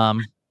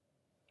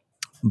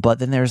 But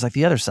then there's like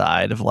the other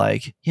side of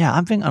like,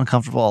 I'm feeling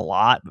uncomfortable a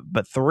lot,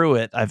 but through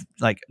it, I've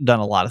like done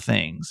a lot of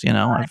things,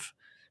 I've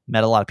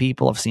met a lot of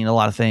people, I've seen a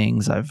lot of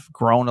things, I've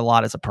grown a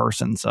lot as a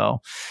person.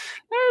 So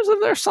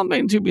there's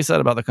something to be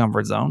said about the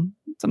comfort zone.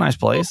 It's a nice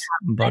place.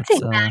 But I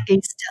think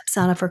Maggie steps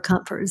out of her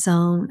comfort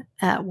zone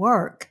at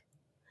work.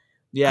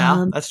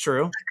 Yeah, that's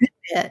true. A good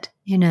bit,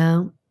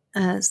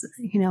 as,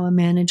 a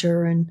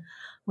manager and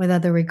with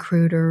other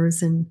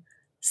recruiters and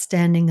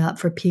standing up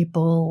for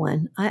people.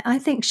 And I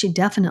think she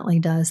definitely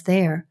does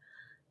there.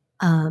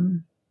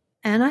 And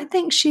I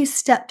think she's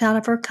stepped out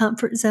of her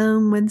comfort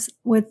zone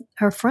with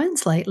her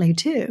friends lately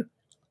too,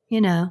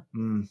 because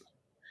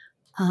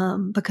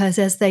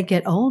as they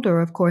get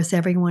older, of course,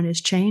 everyone is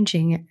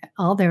changing.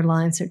 All their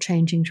lives are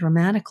changing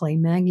dramatically.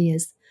 Maggie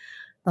is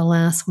the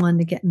last one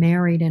to get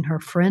married in her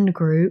friend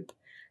group.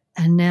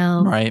 And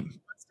now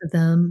most of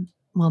them,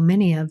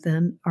 many of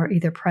them are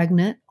either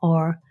pregnant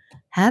or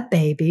have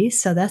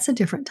babies, so that's a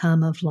different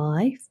time of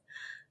life.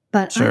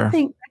 But I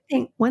think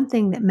one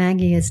thing that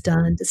Maggie has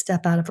done to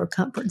step out of her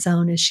comfort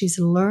zone is she's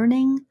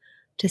learning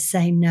to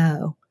say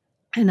no,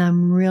 and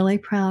I'm really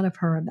proud of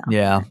her about that.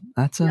 Yeah,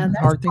 that's a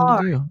hard thing to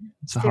do.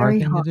 It's a hard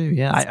thing to do.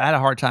 Yeah, I had a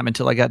hard time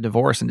until I got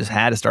divorced and just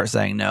had to start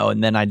saying no,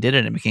 and then I did it,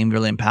 and it became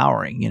really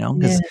empowering.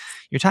 Because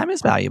your time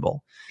is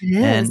valuable. It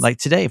is. And like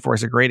today, for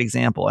us, a great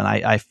example. And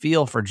I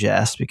feel for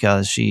Jess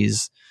because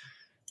she's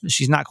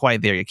not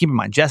quite there yet. Keep in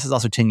mind, Jess is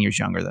also 10 years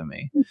younger than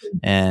me. Mm-hmm.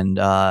 And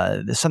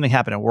there's something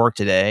happened at work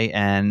today.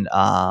 And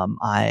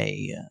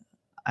I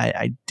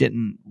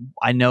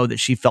know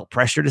that she felt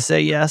pressure to say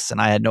yes. And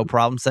I had no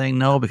problem saying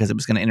no because it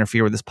was going to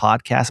interfere with this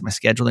podcast, my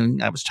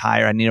scheduling. I was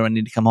tired. I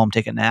needed to come home,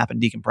 take a nap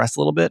and decompress a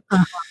little bit.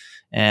 Uh-huh.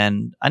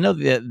 And I know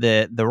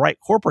the right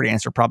corporate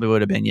answer probably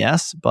would have been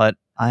yes, but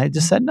I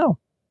just said no.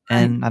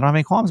 And I don't have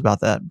any qualms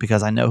about that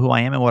because I know who I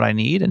am and what I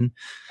need. And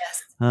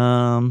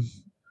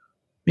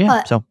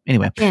but, so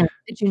anyway. Did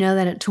you know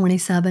that at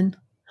 27?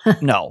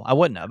 No, I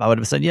wouldn't have. I would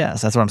have said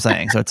yes. That's what I'm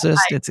saying. So it's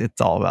just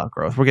it's all about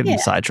growth. We're getting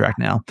sidetracked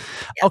now.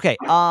 Yeah. Okay.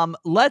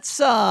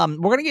 Let's we're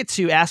gonna get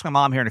to Ask My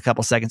Mom here in a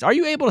couple seconds. Are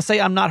you able to say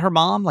I'm not her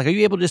mom? Like, are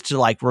you able just to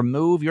like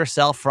remove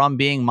yourself from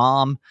being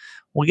mom?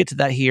 We'll get to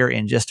that here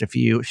in just a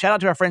few. Shout out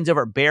to our friends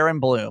over at Bear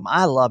and Bloom.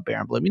 I love Bear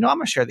and Bloom. I'm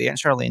gonna share the Aunt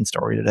Charlene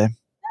story today.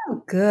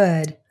 Oh,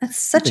 good. That's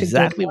such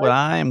exactly what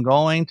I am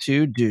going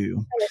to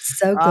do. It's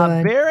so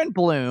good. Bear and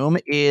Bloom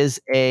is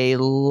a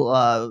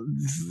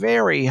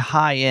very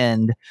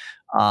high-end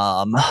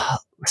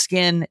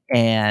skin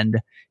and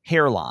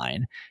hair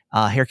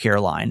care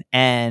line,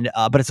 and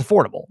but it's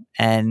affordable.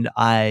 And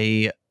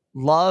I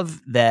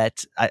love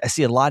that I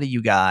see a lot of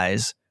you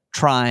guys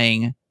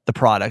trying the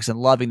products and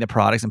loving the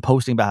products and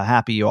posting about how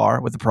happy you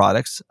are with the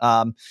products.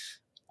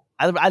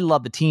 I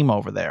love the team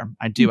over there.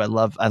 I do. I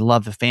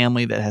love the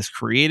family that has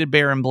created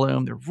Bare and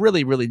Bloom. They're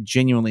really, really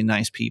genuinely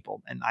nice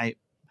people. And I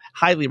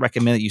highly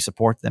recommend that you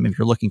support them if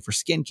you're looking for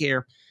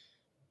skincare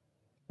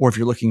or if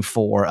you're looking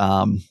for,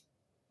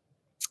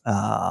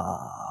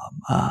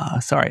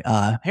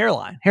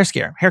 hairline,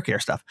 hair care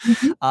stuff,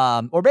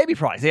 or baby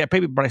products. Yeah,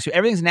 baby products too.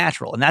 Everything's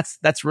natural. And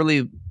that's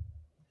really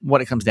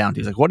what it comes down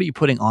to. Is like, what are you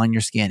putting on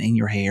your skin, in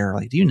your hair?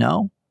 Like, do you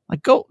know?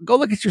 Like, go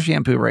look at your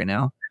shampoo right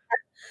now.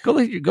 Go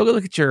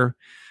look at your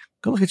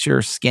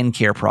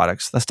skincare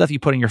products, the stuff you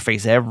put in your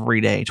face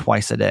every day,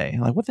 twice a day.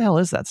 Like, what the hell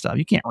is that stuff?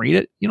 You can't read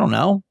it. You don't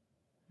know.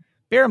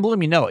 Bare and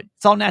Bloom, you know it.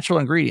 It's all natural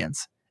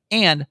ingredients.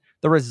 And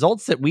the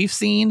results that we've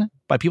seen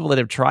by people that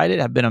have tried it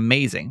have been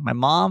amazing. My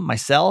mom,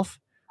 myself,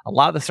 a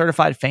lot of the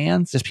certified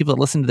fans, just people that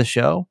listen to the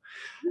show.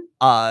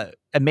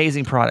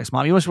 Amazing products.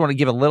 Mom, you just want to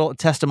give a little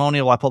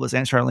testimonial while I pull this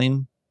Aunt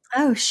Charlene?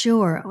 Oh,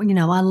 sure. You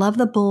know, I love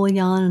the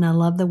bouillon and I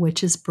love the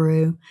witch's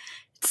brew.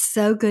 It's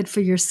so good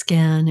for your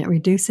skin. It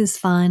reduces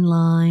fine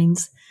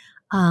lines.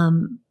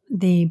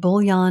 The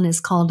bouillon is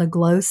called a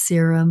glow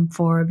serum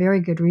for a very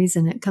good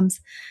reason. It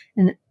comes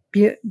in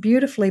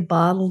beautifully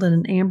bottled in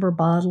an amber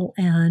bottle,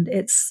 and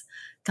it's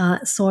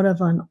got sort of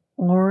an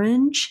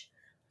orange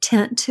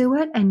tint to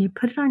it, and you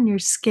put it on your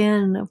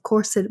skin, and of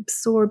course it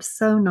absorbs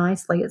so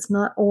nicely. It's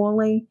not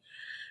oily,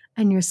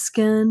 and your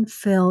skin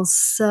feels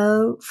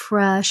so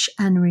fresh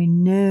and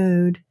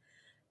renewed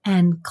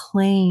and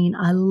clean.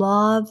 I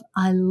love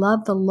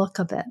the look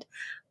of it.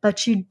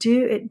 But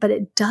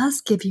it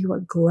does give you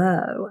a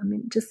glow. I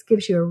mean, it just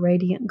gives you a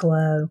radiant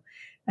glow.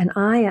 And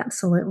I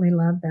absolutely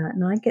love that.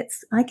 And I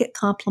get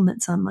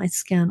compliments on my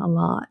skin a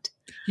lot.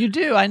 You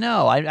do. I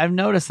know. I've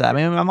noticed that. I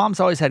mean, my mom's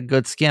always had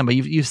good skin, but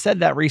you've said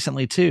that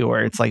recently too,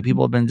 where it's like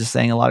people have been just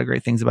saying a lot of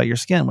great things about your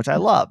skin, which I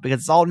love because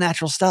it's all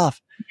natural stuff.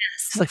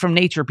 Yes. It's like from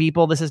nature,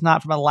 people. This is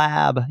not from a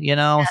lab,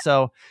 Yeah.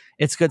 So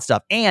it's good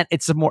stuff. And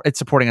it's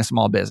supporting a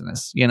small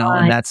business,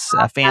 and that's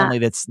a family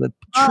that's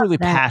truly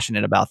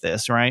passionate about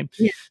this, right?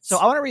 Yes. So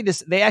I want to read this.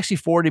 They actually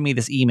forwarded me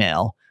this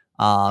email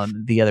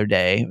the other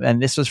day,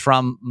 and this was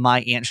from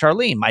my Aunt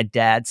Charlene, my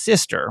dad's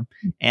sister,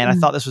 and I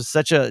thought this was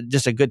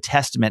just a good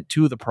testament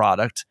to the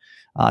product,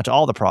 to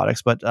all the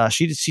products. But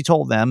she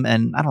told them,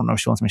 and I don't know if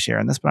she wants me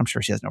sharing this, but I'm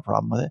sure she has no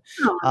problem with it.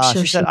 Oh,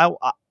 she said,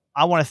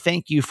 I want to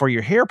thank you for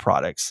your hair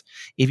products.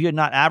 If you had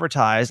not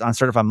advertised on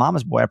Certified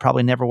Mama's Boy, I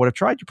probably never would have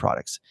tried your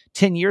products.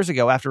 10 years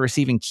ago, after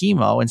receiving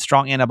chemo and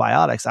strong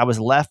antibiotics, I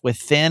was left with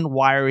thin,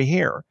 wiry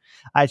hair.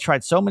 I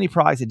tried so many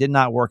products, it did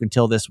not work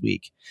until this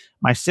week.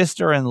 My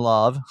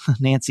sister-in-law,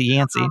 Nancy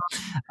Yancey,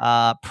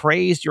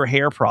 praised your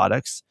hair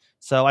products.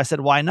 So I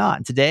said, why not?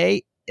 And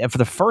today, for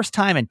the first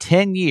time in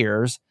 10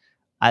 years,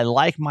 I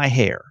like my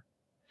hair.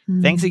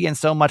 Mm-hmm. Thanks again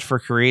so much for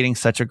creating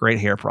such a great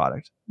hair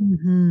product.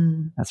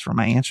 Mm-hmm. That's from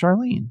my Aunt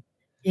Charlene.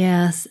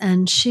 Yes,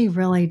 and she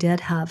really did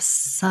have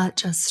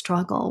such a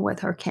struggle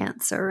with her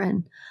cancer.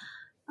 And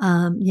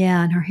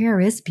and her hair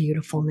is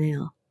beautiful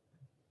now.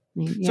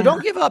 So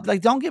don't give up.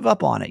 Don't give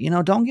up on it.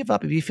 Don't give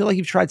up. If you feel like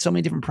you've tried so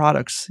many different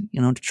products,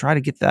 to try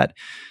to get that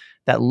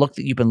look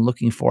that you've been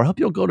looking for, I hope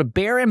you'll go to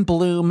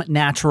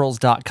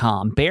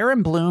bareandbloomnaturals.com,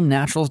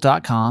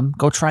 bareandbloomnaturals.com.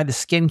 Go try the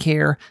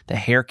skincare, the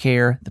hair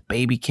care, the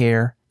baby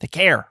care, the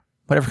care,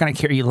 whatever kind of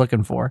care you're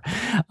looking for.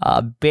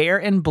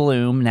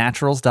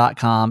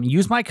 Bareandbloomnaturals.com.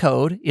 Use my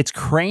code. It's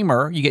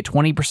Kramer. You get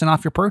 20%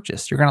 off your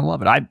purchase. You're going to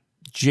love it. I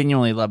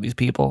genuinely love these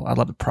people. I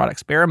love the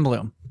products. Bare and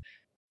Bloom.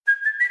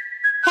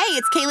 Hey,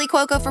 it's Kaylee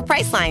Cuoco for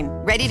Priceline.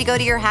 Ready to go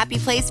to your happy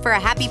place for a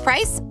happy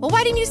price? Well,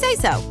 why didn't you say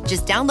so?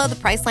 Just download the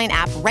Priceline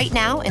app right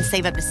now and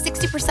save up to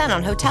 60%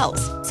 on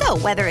hotels. So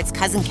whether it's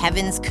Cousin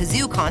Kevin's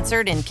Kazoo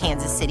Concert in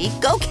Kansas City,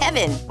 go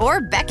Kevin, or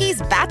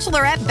Becky's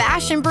Bachelorette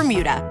Bash in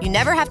Bermuda, you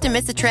never have to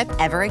miss a trip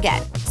ever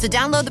again. So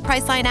download the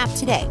Priceline app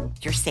today.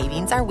 Your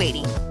savings are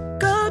waiting.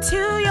 Go to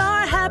your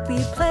happy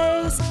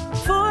place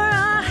for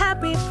a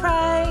happy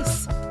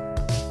price.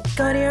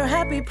 Go to your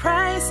happy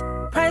price,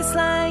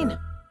 Priceline.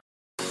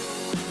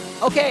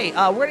 Okay,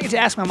 we're going to get to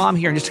Ask My Mom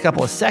here in just a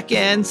couple of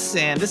seconds,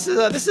 and this is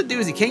a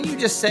doozy. Can you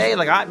just say,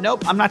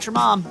 nope, I'm not your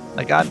mom.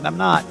 I'm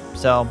not.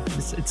 So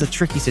it's a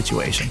tricky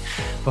situation.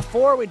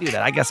 Before we do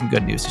that, I got some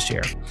good news to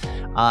share.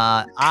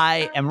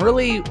 I am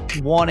really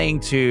wanting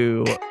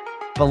to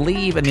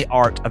believe in the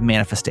art of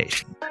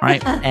manifestation,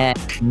 right? And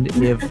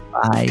if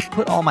I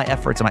put all my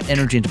efforts and my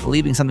energy into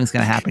believing something's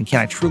going to happen, can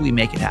I truly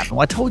make it happen?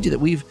 Well, I told you that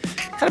we've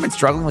kind of been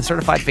struggling with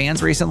certified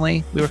fans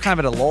recently. We were kind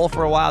of at a lull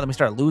for a while. Then we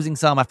started losing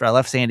some after I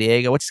left San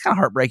Diego, which is kind of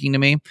heartbreaking to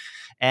me.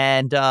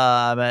 And,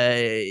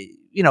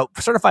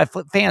 certified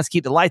fans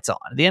keep the lights on.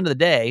 At the end of the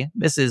day,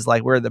 this is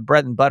like where the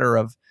bread and butter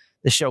of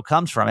the show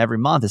comes from every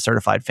month is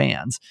certified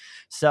fans.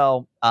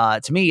 So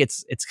to me,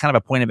 it's kind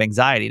of a point of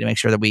anxiety to make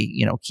sure that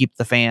we, keep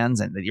the fans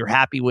and that you're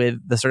happy with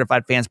the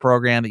certified fans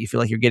program, that you feel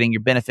like you're getting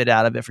your benefit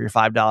out of it for your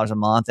 $5 a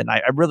month. And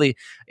I really,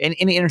 in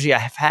any energy I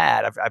have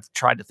had, I've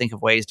tried to think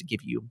of ways to give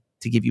you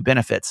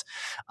benefits.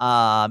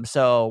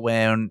 So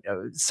when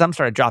some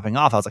started dropping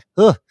off, I was like,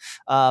 ugh.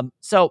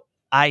 So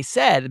I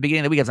said at the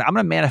beginning of the week, I was like, I'm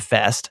going to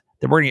manifest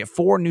that we're going to get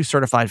 4 new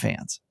certified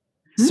fans.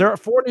 4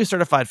 new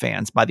certified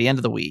fans by the end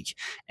of the week.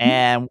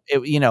 And,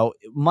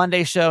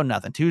 Monday show,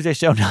 nothing. Tuesday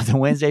show, nothing.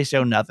 Wednesday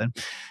show, nothing.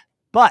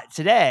 But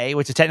today,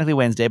 which is technically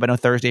Wednesday, but no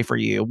Thursday for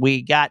you,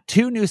 we got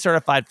 2 new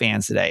certified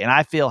fans today. And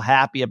I feel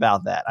happy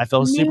about that. I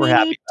feel super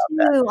happy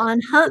about that. On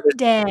hump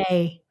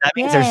day. That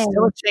means there's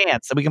still a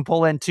chance that we can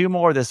pull in 2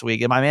 more this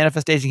week and my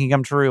manifestation can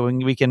come true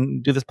and we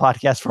can do this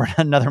podcast for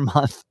another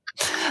month.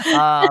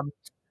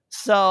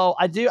 So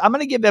I'm going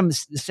to give them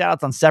shout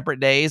outs on separate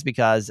days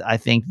because I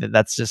think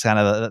that's just kind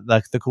of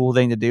the cool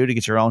thing to do to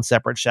get your own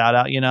separate shout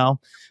out,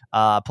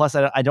 Plus,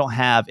 I don't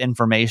have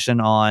information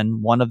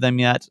on one of them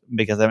yet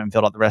because I haven't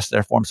filled out the rest of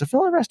their form. So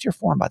fill out the rest of your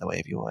form, by the way,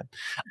 if you would.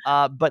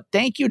 But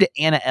thank you to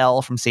Anna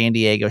L. from San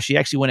Diego. She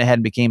actually went ahead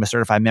and became a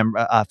certified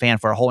fan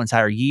for a whole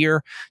entire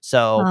year.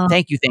 So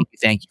thank you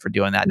for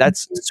doing that.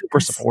 That's super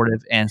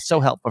supportive and so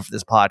helpful for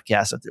this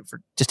podcast. So for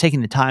just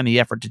taking the time and the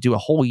effort to do a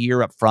whole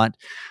year up front.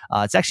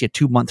 It's actually a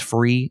 2-month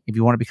free. If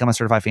you want to become a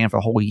certified fan for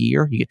a whole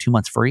year, you get 2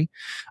 months free.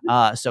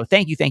 So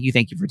thank you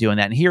for doing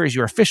that. And here is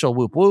your official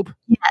whoop whoop.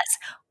 Yes.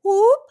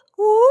 Whoop.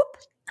 Whoop.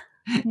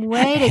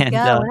 Way to go.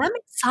 And I'm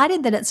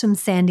excited that it's from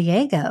San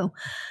Diego.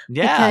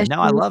 Yeah,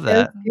 no, I love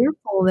that. I'm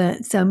fearful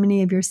that so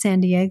many of your San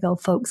Diego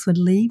folks would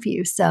leave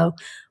you. So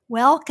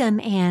welcome,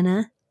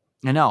 Anna.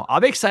 I know. I'll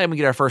be excited when we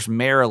get our first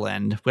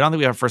Maryland. We don't think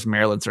we have our first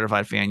Maryland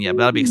certified fan yet, but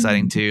that'll be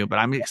exciting too. But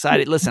I'm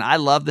excited. Listen, I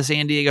love the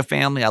San Diego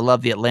family. I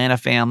love the Atlanta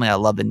family. I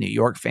love the New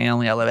York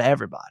family. I love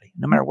everybody,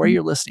 no matter where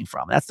you're listening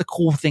from. That's the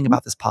cool thing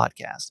about this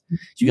podcast.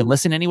 You can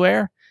listen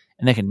anywhere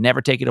and they can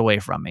never take it away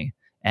from me.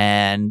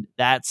 And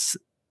that's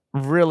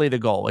really the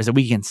goal, is that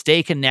we can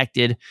stay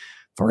connected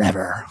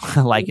forever,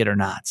 like it or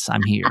not.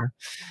 I'm here.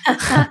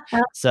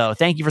 So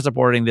thank you for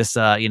supporting this,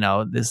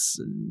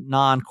 this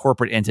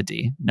non-corporate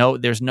entity. No,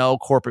 there's no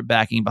corporate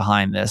backing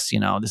behind this.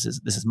 This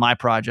is my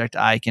project.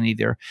 I can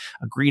either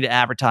agree to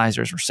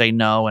advertisers or say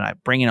no, and I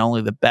bring in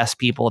only the best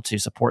people to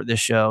support this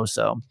show.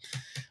 So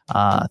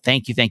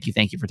thank you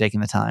for taking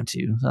the time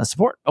to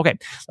support. Okay,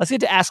 let's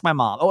get to Ask My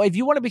Mom. Oh, if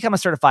you want to become a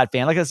certified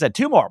fan, like I said,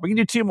 2 more. We can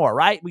do 2 more,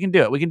 right? We can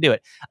do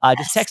it.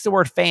 Just text the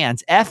word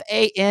fans,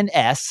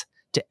 FANS,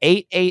 to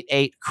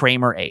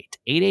 888-Kramer8.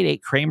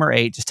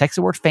 888-Kramer8. Just text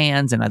the word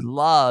fans, and I'd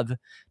love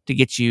to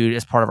get you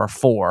as part of our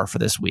 4 for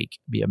this week.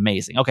 It'd be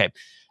amazing. Okay,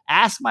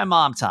 Ask My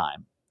Mom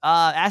time.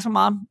 Ask My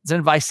Mom. It's an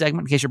advice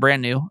segment in case you're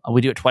brand new. We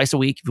do it twice a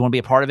week. If you want to be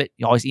a part of it,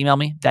 you always email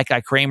me,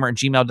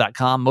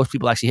 thatguykramer@gmail.com. Most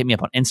people actually hit me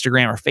up on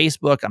Instagram or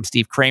Facebook. I'm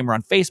Steve Kramer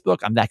on Facebook.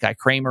 I'm That Guy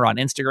Kramer on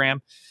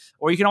Instagram.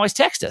 Or you can always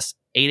text us,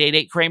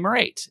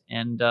 888-Kramer8.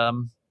 And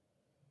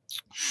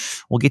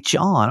we'll get you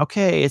on.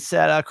 Okay, it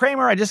said,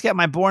 Kramer, I just got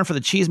my Born for the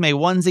Cheese May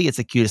onesie. It's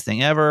the cutest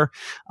thing ever.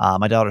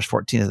 My daughter's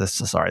 14.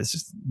 This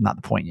is not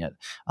the point yet.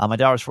 My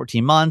daughter's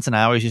 14 months, and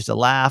I always used to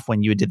laugh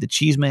when you did the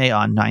Cheese May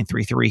on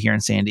 933 here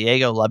in San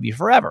Diego. Love you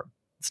forever.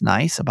 It's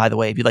nice. So, by the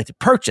way, if you'd like to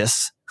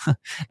purchase,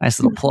 nice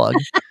little plug.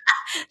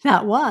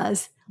 that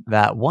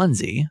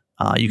onesie.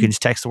 You can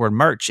just text the word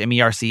merch,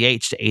 MERCH, to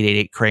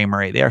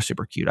 888-Kramer8. They are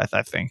super cute, I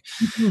think.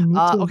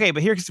 Okay,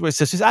 but here's what it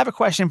says. I have a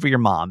question for your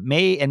mom.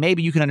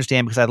 Maybe you can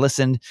understand because I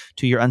listened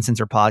to your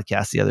Uncensored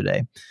podcast the other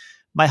day.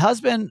 My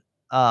husband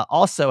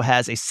also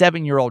has a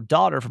 7-year-old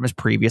daughter from his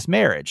previous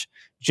marriage.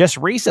 Just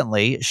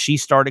recently, she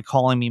started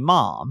calling me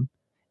mom.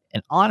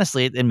 And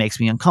honestly, it makes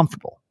me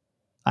uncomfortable.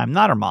 I'm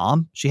not her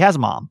mom. She has a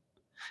mom.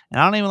 And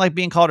I don't even like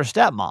being called her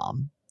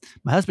stepmom.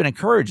 My husband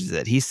encourages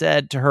it. He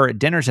said to her at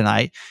dinner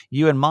tonight,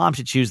 you and mom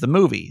should choose the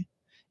movie.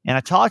 And I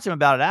talked to him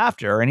about it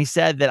after, and he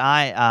said that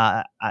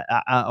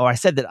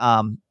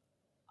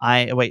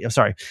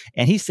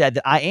And he said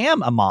that I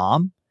am a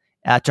mom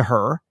to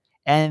her,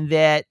 and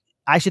that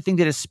I should think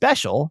that it's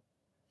special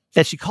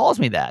that she calls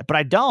me that. But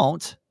I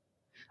don't.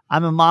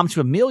 I'm a mom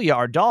to Amelia,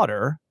 our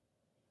daughter,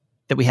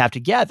 that we have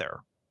together.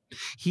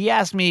 He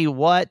asked me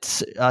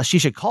what she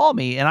should call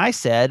me, and I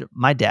said,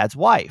 my dad's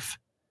wife.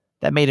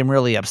 That made him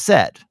really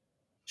upset.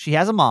 She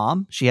has a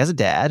mom. She has a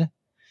dad.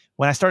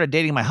 When I started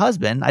dating my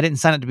husband, I didn't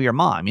sign up to be her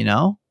mom,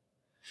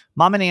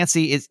 Mama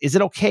Nancy, is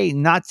it okay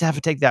not to have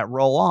to take that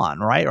role on,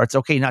 right? Or it's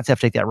okay not to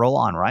have to take that role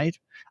on, right?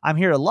 I'm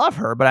here to love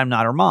her, but I'm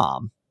not her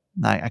mom.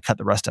 I cut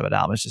the rest of it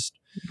out. It's just,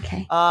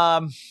 okay.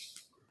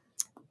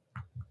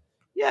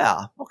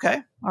 Yeah.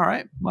 Okay. All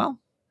right. Well,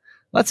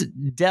 let's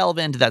delve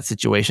into that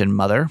situation,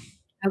 mother.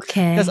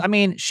 Okay. Because,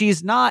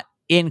 she's not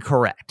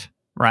incorrect,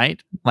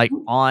 right? Like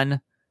on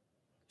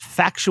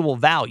factual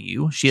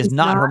value, she's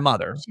not her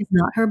mother. She's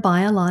not her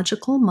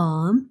biological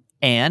mom.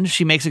 And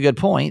she makes a good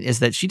point, is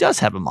that she does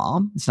have a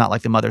mom. It's not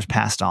like the mother's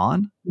passed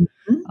on.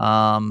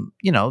 Mm-hmm.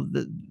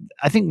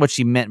 I think what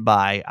she meant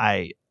by,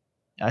 I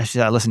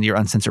listened to your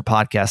Uncensored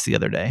podcast the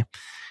other day,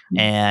 mm-hmm.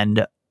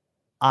 and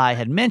I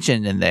had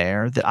mentioned in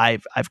there that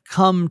I've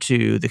come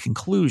to the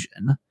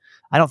conclusion,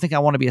 I don't think I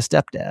want to be a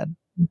stepdad.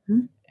 Mm-hmm.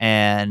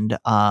 And,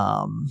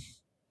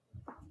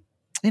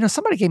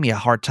 somebody gave me a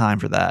hard time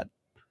for that,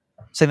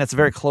 saying that's a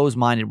very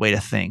closed-minded way to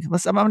think.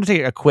 I'm going to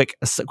take a quick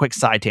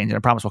side tangent. I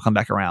promise we'll come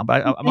back around.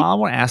 But I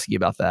want to ask you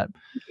about that.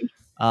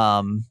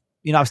 I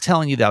was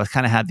telling you that I was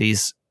kind of had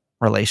these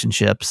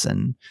relationships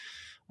and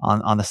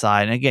on the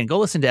side. And again, go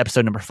listen to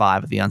episode number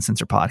 5 of the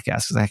Uncensored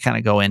podcast, because I kind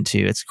of go into,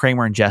 it's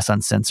Kramer and Jess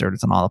Uncensored.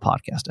 It's on all the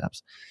podcast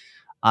apps.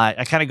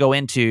 I kind of go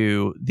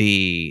into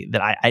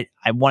that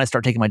I want to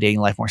start taking my dating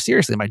life more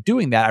seriously. And by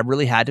doing that, I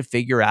really had to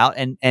figure out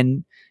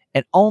and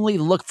only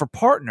look for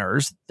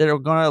partners that are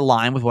going to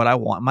align with what I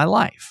want in my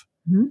life.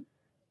 Mm-hmm.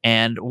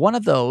 And one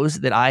of those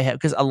that I have,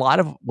 because a lot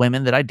of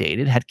women that I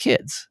dated had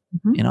kids.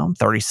 Mm-hmm. You know, I'm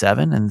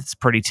 37, and it's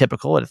pretty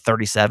typical at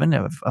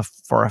 37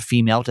 for a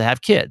female to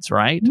have kids,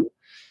 right?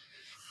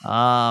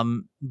 Mm-hmm.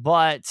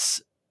 But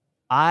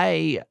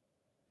I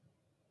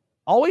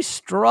always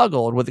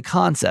struggled with the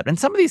concept. And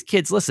some of these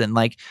kids, listen,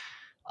 like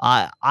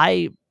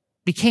I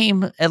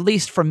became at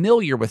least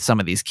familiar with some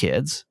of these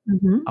kids.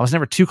 Mm-hmm. I was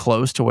never too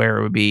close to where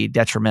it would be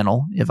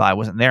detrimental if I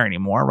wasn't there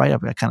anymore, right?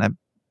 I kind of,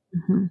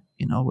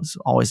 you know, was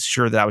always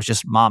sure that I was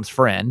just mom's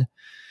friend,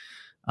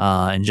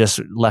 and just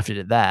left it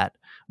at that.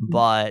 Mm-hmm.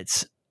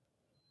 But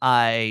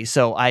I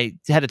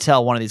had to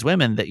tell one of these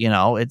women that, you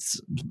know,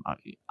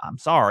 I'm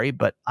sorry,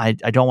 but I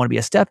don't want to be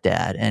a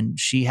stepdad. And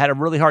she had a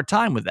really hard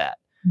time with that.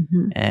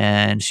 Mm-hmm.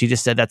 And she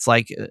just said, that's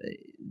like,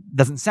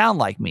 doesn't sound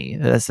like me.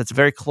 That's a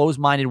very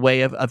closed-minded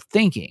way of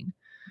thinking.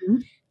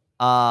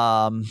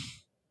 Mm-hmm.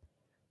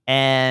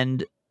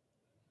 And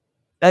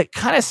that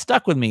kind of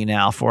stuck with me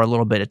now for a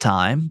little bit of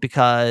time,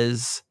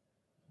 because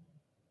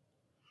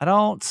I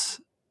don't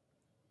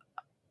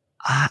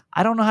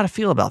know how to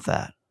feel about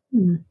that.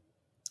 Mm-hmm.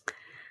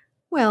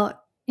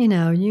 Well, you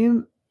know,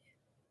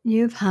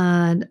 you've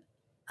had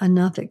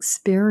enough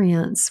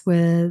experience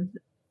with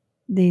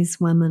these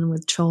women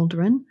with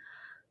children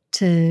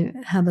to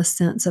have a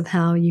sense of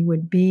how you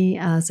would be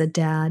as a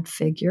dad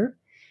figure.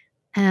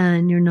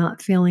 And you're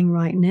not feeling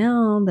right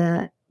now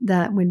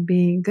that would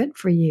be good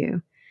for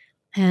you.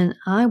 And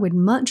I would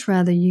much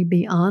rather you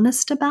be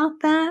honest about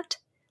that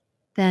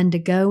than to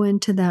go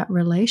into that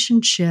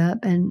relationship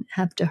and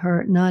have to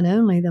hurt not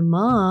only the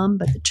mom,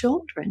 but the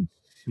children.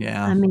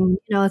 Yeah. I mean,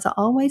 you know, as I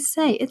always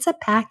say, it's a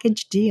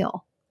package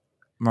deal.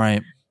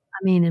 Right.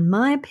 I mean, in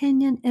my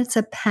opinion, it's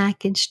a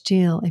package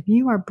deal. If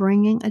you are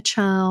bringing a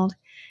child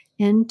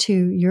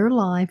into your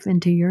life,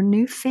 into your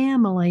new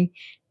family,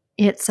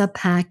 it's a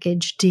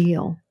package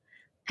deal.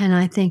 And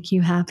I think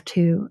you have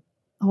to,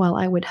 well,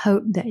 I would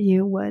hope that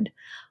you would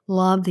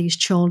love these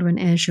children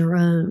as your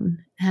own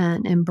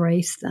and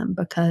embrace them,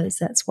 because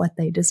that's what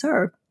they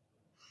deserve.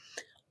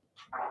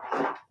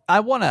 I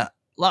want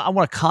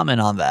to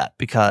comment on that,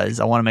 because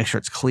I want to make sure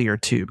it's clear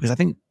too, because I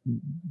think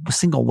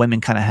single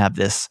women kind of have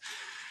this,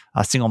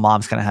 single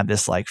moms kind of have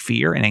this like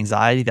fear and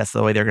anxiety. That's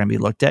the way they're going to be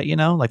looked at, you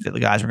know, like the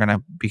guys are going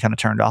to be kind of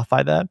turned off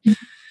by that. Mm-hmm.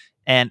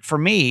 And for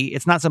me,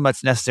 it's not so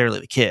much necessarily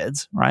the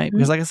kids, right? Mm-hmm.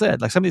 Because like I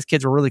said, like some of these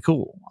kids were really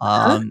cool.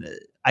 I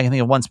can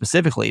think of one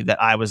specifically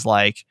that I was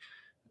like,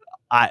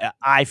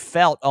 I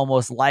felt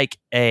almost like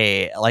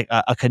a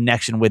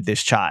connection with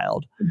this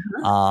child,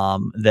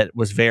 that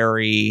was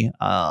very,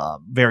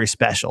 very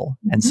special.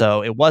 Mm-hmm. And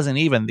so it wasn't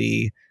even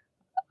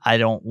I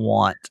don't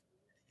want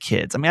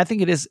kids. I mean, I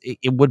think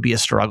it would be a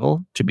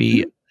struggle to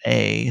be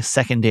a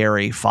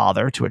secondary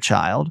father to a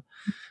child.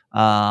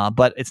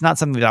 But it's not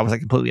something that I was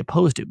like completely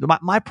opposed to.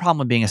 But my problem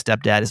with being a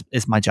stepdad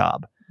is my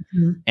job.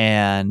 Mm-hmm.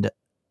 And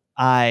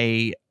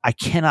I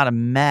cannot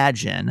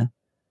imagine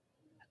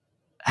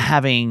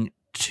having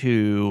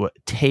to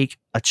take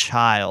a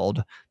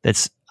child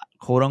that's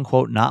quote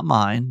unquote not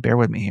mine, bear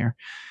with me here,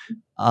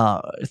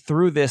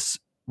 through this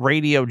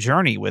radio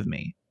journey with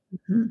me.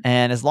 Mm-hmm.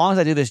 And as long as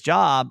I do this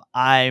job,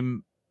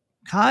 I'm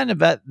kind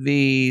of at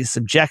the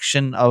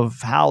subjection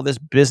of how this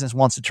business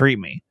wants to treat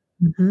me.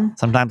 Mm-hmm.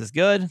 Sometimes it's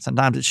good,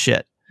 sometimes it's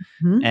shit.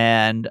 Mm-hmm.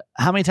 And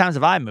how many times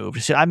have I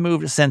moved? I've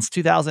moved since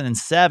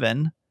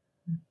 2007.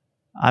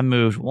 I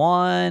moved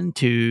 1,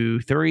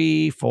 2,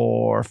 3,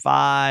 4,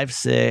 5,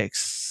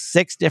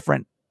 6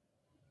 different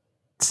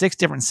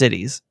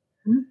cities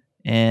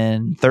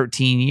in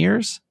 13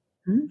 years.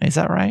 Mm-hmm. Is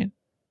that right?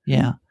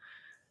 Yeah.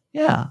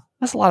 Yeah.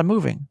 That's a lot of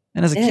moving.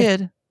 And as a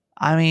kid,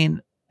 I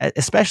mean,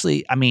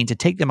 especially, to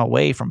take them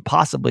away from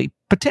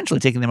potentially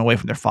taking them away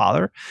from their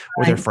father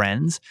or their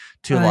friends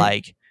to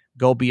like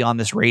go be on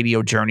this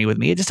radio journey with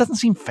me. It just doesn't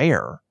seem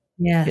fair.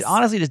 Yes. It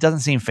honestly just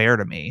doesn't seem fair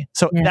to me.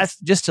 So that's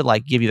just to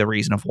like give you the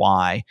reason of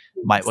why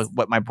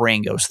what my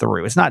brain goes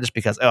through. It's not just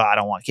because, I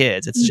don't want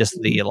kids. It's just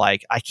I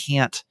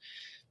can't,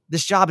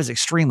 this job is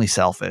extremely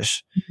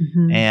selfish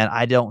and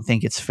I don't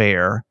think it's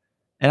fair.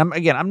 And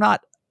I'm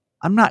not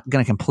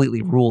going to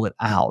completely rule it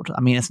out.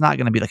 I mean, it's not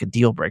going to be like a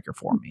deal breaker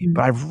for me,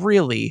 but I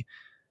really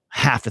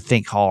have to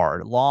think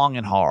long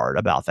and hard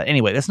about that.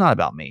 Anyway, that's not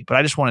about me, but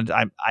I just wanted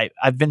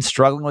I've been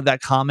struggling with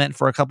that comment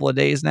for a couple of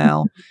days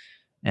now.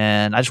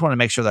 And I just wanted to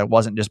make sure that I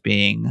wasn't just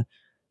being,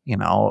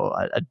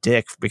 a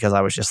dick because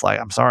I was just like,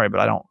 I'm sorry, but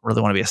I don't really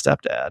want to be a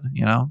stepdad,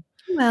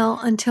 Well,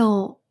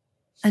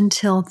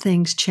 until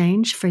things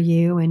change for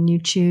you and you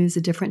choose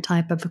a different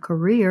type of a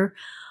career,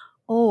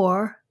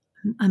 or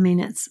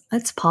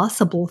it's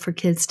possible for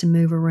kids to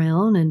move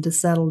around and to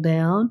settle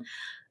down.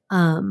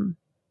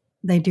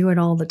 They do it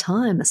all the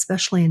time,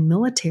 especially in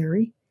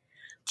military.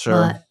 Sure.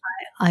 But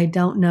I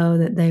don't know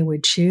that they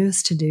would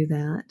choose to do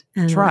that.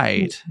 And that's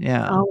right.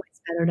 Yeah. It's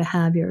always better to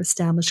have your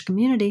established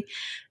community.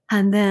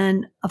 And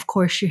then, of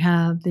course, you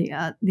have the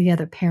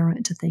other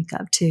parent to think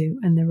of, too,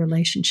 and the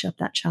relationship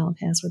that child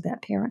has with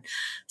that parent.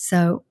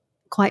 So,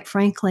 quite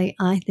frankly,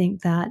 I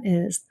think that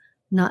is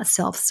not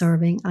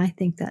self-serving. I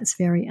think that's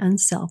very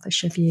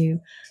unselfish of you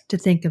to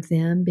think of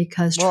them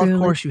because truly... of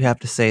course you have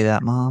to say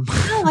that, Mom.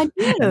 No, I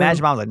do.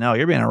 Imagine Mom's like, no,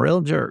 you're being a real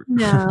jerk.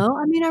 No,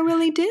 I mean, I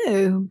really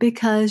do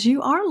because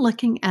you are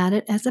looking at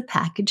it as a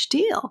package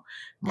deal.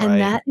 Right.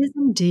 And that is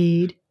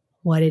indeed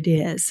what it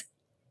is.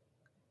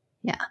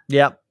 Yeah.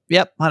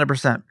 Yep,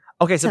 100%.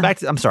 Okay, so back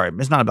to, I'm sorry,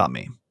 it's not about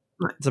me.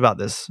 Right. It's about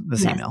this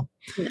email.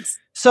 Yes.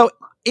 So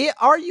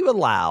are you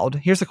allowed,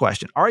 here's the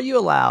question, are you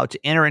allowed to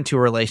enter into a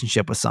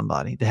relationship with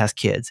somebody that has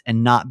kids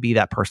and not be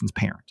that person's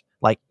parent?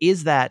 Like,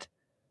 is that,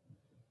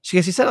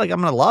 she said, like,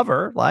 I'm going to love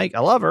her. Like, I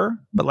love her,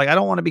 but like, I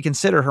don't want to be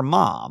considered her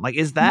mom. Like,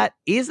 is that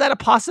a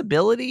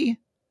possibility?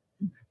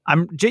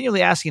 I'm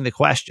genuinely asking the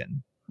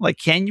question. Like,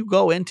 can you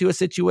go into a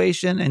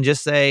situation and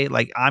just say,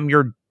 like, I'm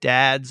your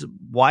dad's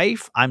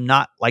wife? I'm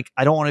not, like,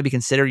 I don't want to be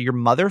considered your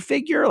mother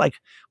figure. Like,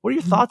 what are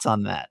your thoughts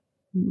on that?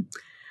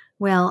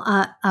 Well,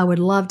 I would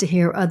love to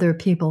hear other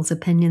people's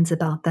opinions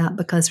about that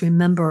because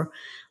remember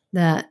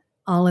that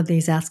all of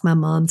these Ask My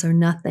Moms are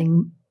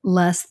nothing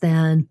less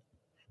than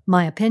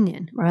my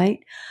opinion, right?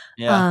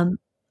 Yeah.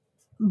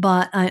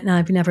 But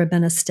I've never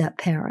been a step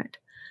parent.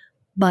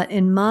 But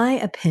in my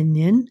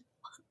opinion,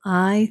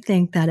 I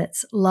think that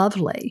it's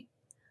lovely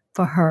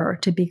for her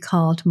to be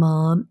called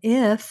mom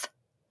if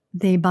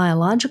the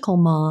biological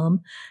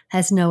mom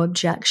has no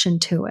objection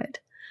to it.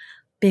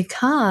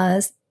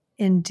 Because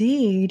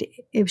indeed,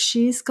 if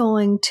she's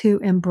going to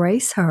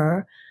embrace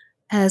her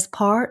as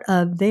part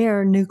of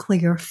their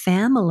nuclear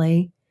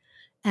family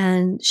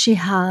and she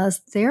has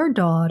their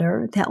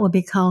daughter that will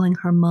be calling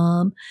her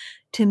mom,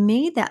 to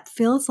me, that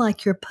feels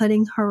like you're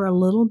putting her a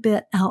little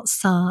bit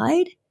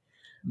outside,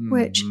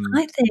 which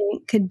I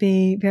think could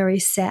be very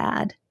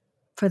sad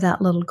for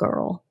that little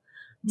girl.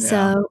 Yeah.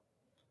 So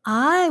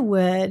I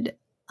would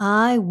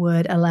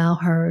allow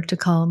her to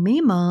call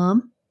me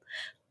mom,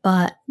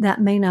 but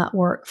that may not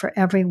work for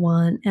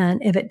everyone.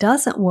 And if it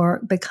doesn't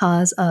work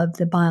because of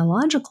the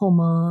biological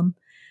mom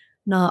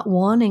not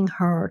wanting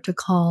her to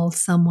call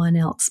someone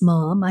else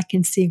mom, I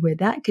can see where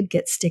that could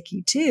get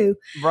sticky too.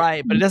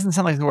 Right. But it doesn't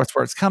sound like that's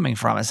where it's coming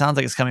from. It sounds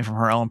like it's coming from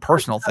her own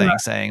personal thing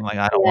saying like,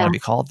 I don't want to be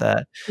called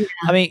that. Yeah.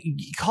 I mean,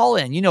 call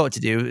in, you know what to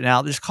do.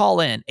 Now just call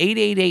in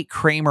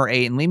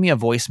 888-KRAMER-8 and leave me a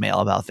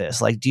voicemail about this.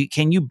 Like,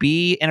 can you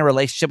be in a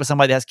relationship with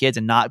somebody that has kids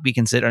and not be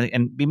considered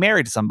and be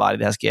married to somebody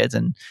that has kids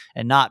and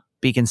not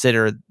be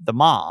considered the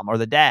mom or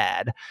the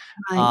dad?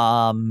 Right.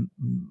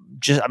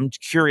 I'm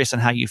curious on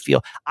how you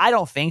feel. I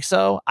don't think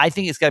so. I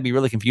think it's got to be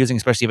really confusing,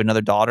 especially if you have another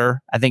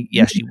daughter. I think,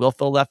 yes, she will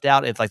feel left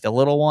out if like the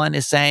little one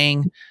is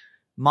saying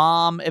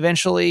mom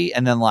eventually,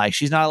 and then like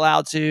she's not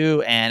allowed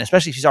to, and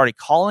especially if she's already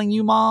calling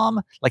you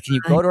mom. Like, can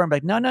you go to her and be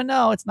like,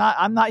 no, it's not.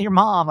 I'm not your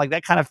mom. Like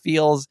that kind of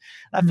feels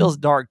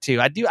dark too.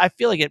 I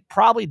feel like it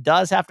probably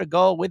does have to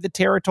go with the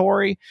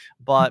territory,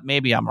 but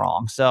maybe I'm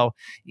wrong. So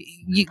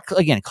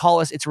again,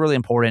 call us. It's really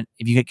important.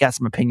 If you got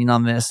some opinion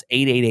on this,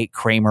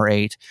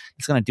 888-KRAMER-8.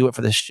 It's going to do it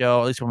for this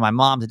show, at least for my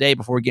mom today.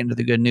 Before we get into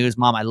the good news,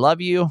 Mom, I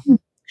love you.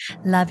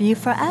 Love you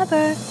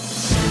forever.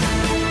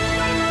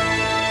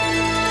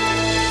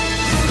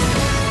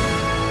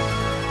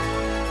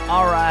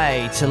 All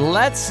right, so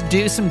let's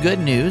do some good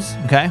news.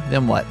 Okay,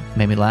 then what?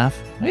 Made me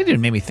laugh. Maybe it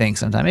made me think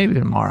sometime. Maybe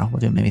tomorrow we'll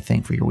do Made Me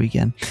Think for your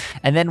weekend.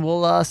 And then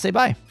we'll say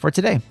bye for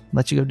today.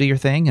 Let you go do your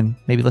thing and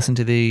maybe listen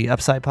to the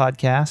Upside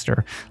podcast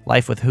or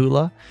Life with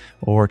Hula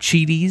or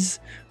Cheaties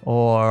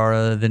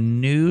or the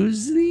Newsworthy.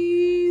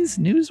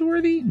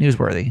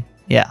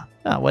 Yeah,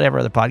 whatever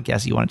other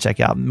podcast you want to check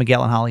out.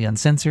 Miguel and Holly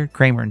Uncensored,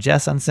 Kramer and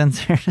Jess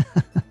Uncensored.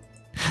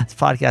 This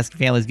podcast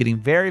family is getting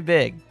very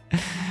big.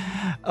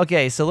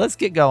 Okay, so let's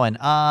get going.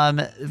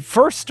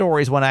 First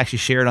story is one I actually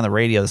shared on the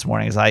radio this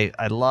morning, is I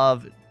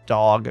love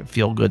dog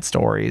feel-good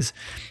stories.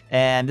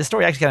 And this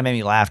story actually kind of made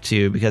me laugh,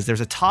 too, because there's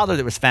a toddler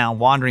that was found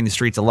wandering the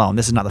streets alone.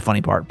 This is not the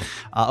funny part.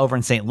 Over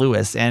in St.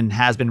 Louis, and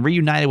has been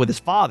reunited with his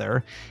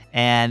father.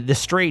 And the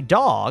stray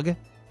dog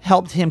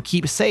helped him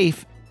keep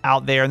safe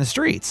out there in the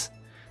streets.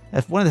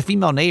 One of the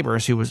female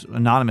neighbors, who was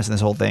anonymous in this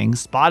whole thing,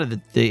 spotted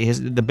that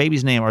the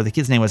baby's name, or the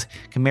kid's name was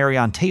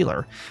Camarion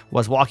Taylor,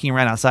 was walking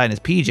around outside in his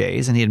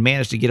PJs, and he had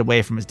managed to get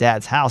away from his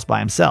dad's house by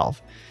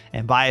himself.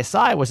 And by his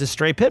side was a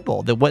stray pit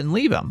bull that wouldn't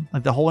leave him,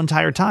 like the whole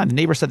entire time. The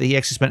neighbor said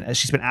that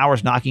she spent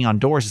hours knocking on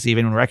doors to see if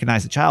anyone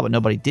recognized the child, but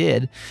nobody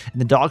did.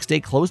 And the dog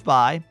stayed close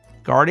by,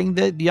 guarding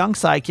the young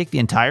sidekick the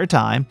entire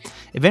time.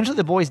 Eventually,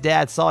 the boy's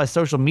dad saw his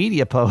social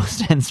media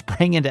post and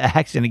sprang into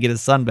action to get his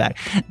son back.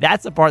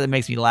 That's the part that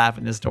makes me laugh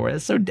in this story.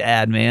 That's so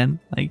dad, man.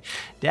 Like,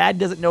 dad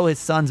doesn't know his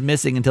son's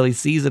missing until he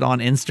sees it on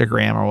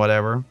Instagram or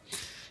whatever.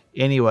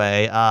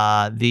 Anyway,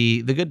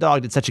 the good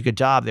dog did such a good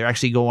job. They're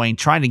actually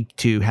trying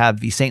to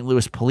have the St.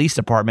 Louis Police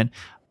Department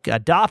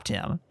adopt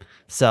him.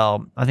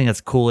 So I think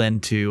that's cool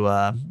into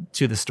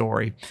to the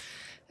story.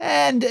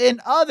 And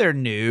in other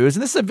news,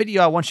 and this is a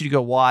video I want you to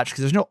go watch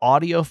because there's no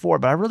audio for it,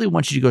 but I really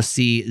want you to go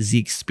see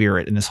Zeke's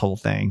spirit in this whole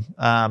thing.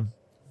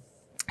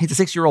 He's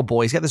a 6-year-old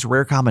boy. He's got this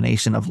rare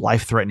combination of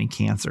life-threatening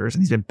cancers,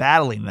 and he's been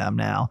battling them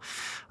now.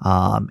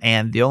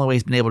 And the only way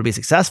he's been able to be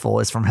successful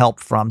is from help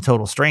from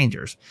total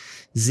strangers.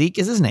 Zeke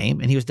is his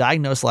name, and he was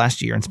diagnosed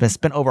last year and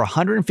spent over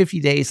 150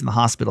 days in the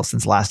hospital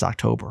since last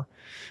October,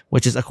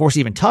 which is, of course,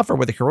 even tougher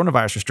with the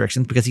coronavirus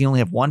restrictions because he only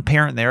have one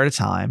parent there at a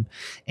time,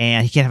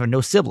 and he can't have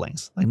no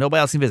siblings. Like, nobody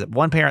else can visit.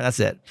 One parent, that's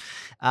it.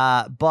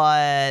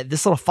 But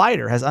this little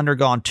fighter has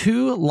undergone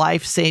 2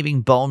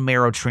 life-saving bone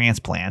marrow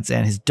transplants,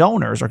 and his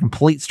donors are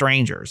complete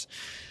strangers.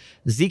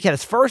 Zeke had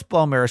his first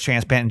bone marrow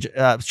transplant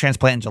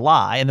in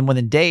July, and then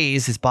within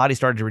days, his body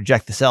started to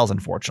reject the cells,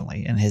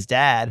 unfortunately. And his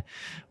dad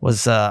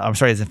his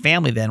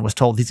family then was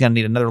told he's going to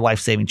need another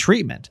life-saving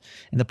treatment.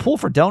 And the pool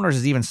for donors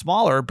is even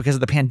smaller because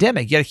of the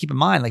everyone's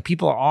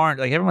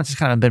just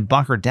kind of been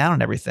bunkered down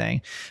and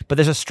everything. But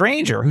there's a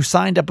stranger who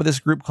signed up with this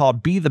group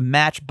called Be the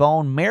Match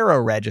Bone Marrow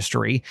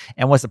Registry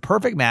and was the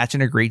perfect match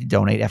and agreed to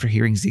donate after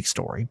hearing Zeke's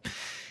story.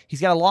 He's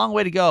got a long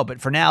way to go,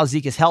 but for now,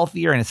 Zeke is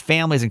healthier and his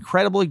family is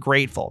incredibly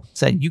grateful,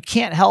 saying you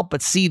can't help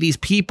but see these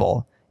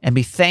people and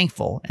be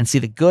thankful and see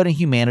the good in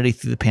humanity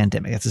through the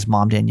pandemic. That's his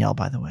mom, Danielle,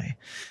 by the way.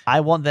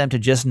 I want them to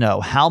just know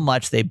how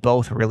much they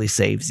both really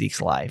saved Zeke's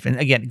life. And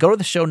again, go to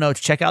the show notes,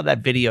 check out that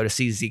video to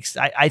see Zeke's.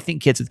 I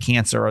think kids with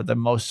cancer are the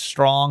most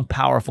strong,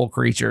 powerful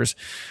creatures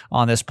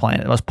on this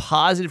planet. The most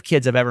positive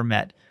kids I've ever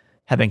met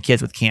have been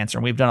kids with cancer.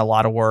 And we've done a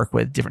lot of work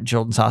with different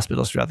children's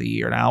hospitals throughout the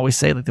year. And I always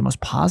say, like, the most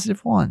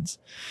positive ones.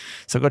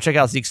 So go check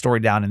out Zeke's story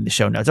down in the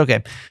show notes.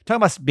 Okay, talking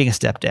about being a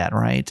stepdad,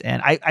 right?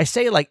 And I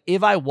say, like,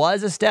 if I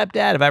was a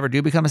stepdad, if I ever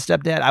do become a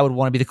stepdad, I would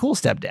want to be the cool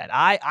stepdad.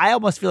 I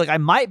almost feel like I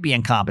might be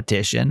in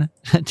competition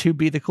to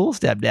be the cool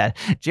stepdad.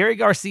 Jerry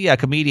Garcia,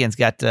 comedian's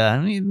got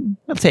a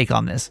take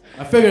on this.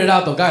 I figured it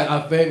out, though, guys.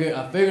 I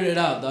figured it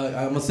out, dog.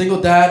 I'm a single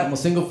dad. I'm a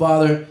single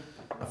father.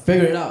 I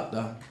figured it out,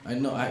 dog. I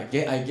know. I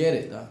get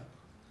it, dog.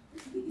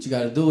 What you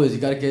gotta do is you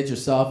gotta get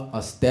yourself a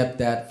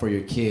stepdad for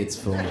your kids,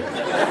 fool.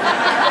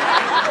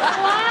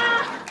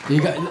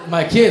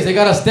 My kids, they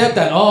got a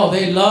stepdad. Oh,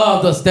 they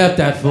love the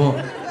stepdad,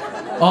 fool.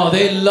 Oh,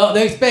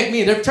 they expect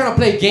me. They're trying to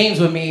play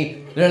games with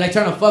me. They're like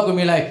trying to fuck with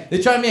me. Like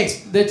they're trying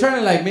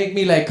to like make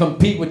me like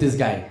compete with this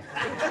guy.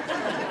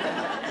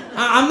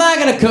 I'm not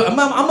gonna. I'm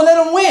gonna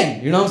let him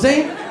win. You know what I'm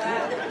saying?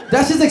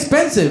 That's just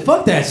expensive.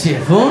 Fuck that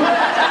shit, fool.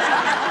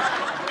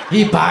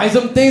 He buys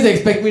them things, they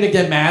expect me to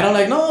get mad. I'm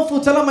like, no, fool,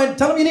 tell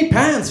him you need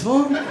pants,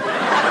 fool.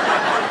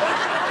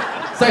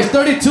 Size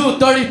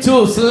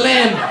 32,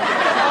 slim.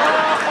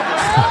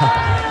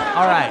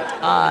 All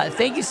right.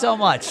 Thank you so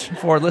much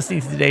for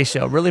listening to today's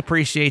show. Really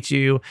appreciate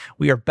you.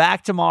 We are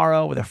back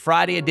tomorrow with a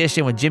Friday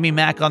edition with Jimmy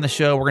Mack on the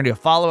show. We're going to do a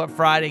follow-up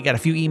Friday. Got a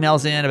few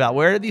emails in about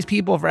where did these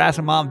people for Ask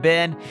My Mom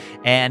been,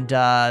 and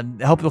I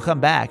hope you'll come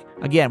back.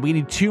 Again, we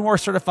need 2 more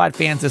certified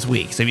fans this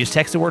week. So if you just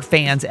text the word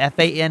fans,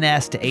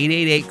 FANS, to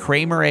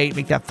 888-KRAMER8,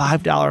 make that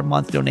 $5 a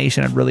month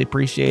donation. I'd really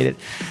appreciate it.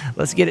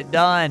 Let's get it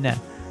done.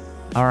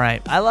 All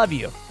right. I love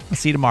you. I'll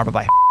see you tomorrow.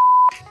 Bye-bye.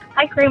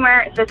 Hi,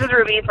 Kramer. This is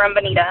Ruby from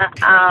Bonita.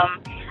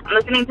 I'm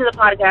listening to the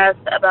podcast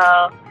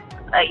about,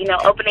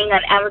 opening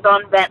an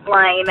Amazon vent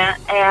line,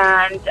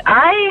 and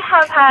I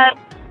have had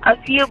a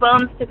few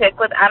bones to pick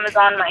with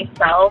Amazon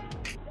myself,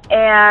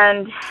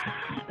 and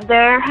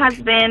there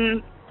has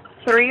been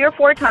 3 or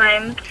 4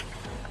 times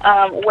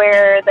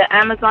where the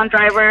Amazon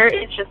driver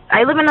is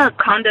I live in a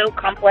condo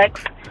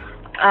complex.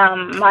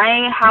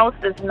 My house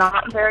is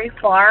not very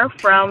far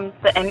from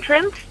the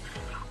entrance,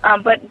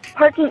 but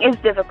parking is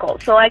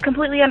difficult. So I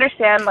completely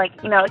understand,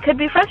 it could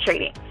be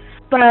frustrating.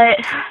 But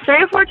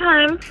 3 or 4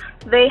 times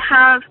they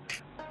have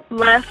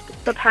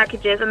left the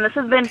packages, and this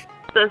has been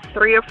the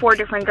 3 or 4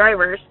 different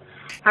drivers,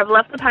 have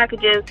left the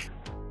packages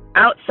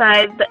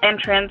outside the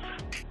entrance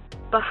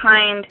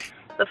behind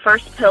the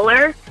first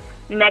pillar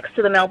next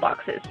to the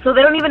mailboxes. So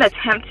they don't even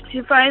attempt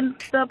to find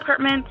the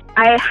apartment.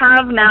 I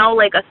have now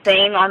a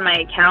saying on my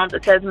account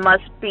that says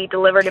must be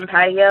delivered in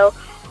patio.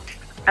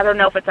 I don't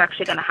know if it's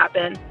actually going to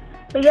happen.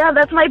 But yeah,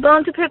 that's my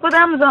bone to pick with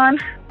Amazon.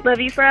 Love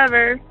you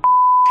forever.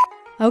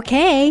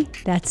 Okay,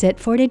 that's it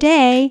for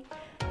today.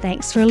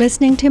 Thanks for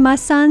listening to my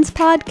son's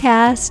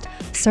podcast,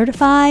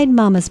 Certified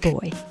Mama's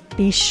Boy.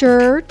 Be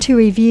sure to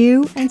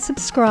review and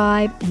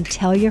subscribe and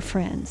tell your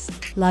friends.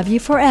 Love you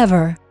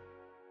forever.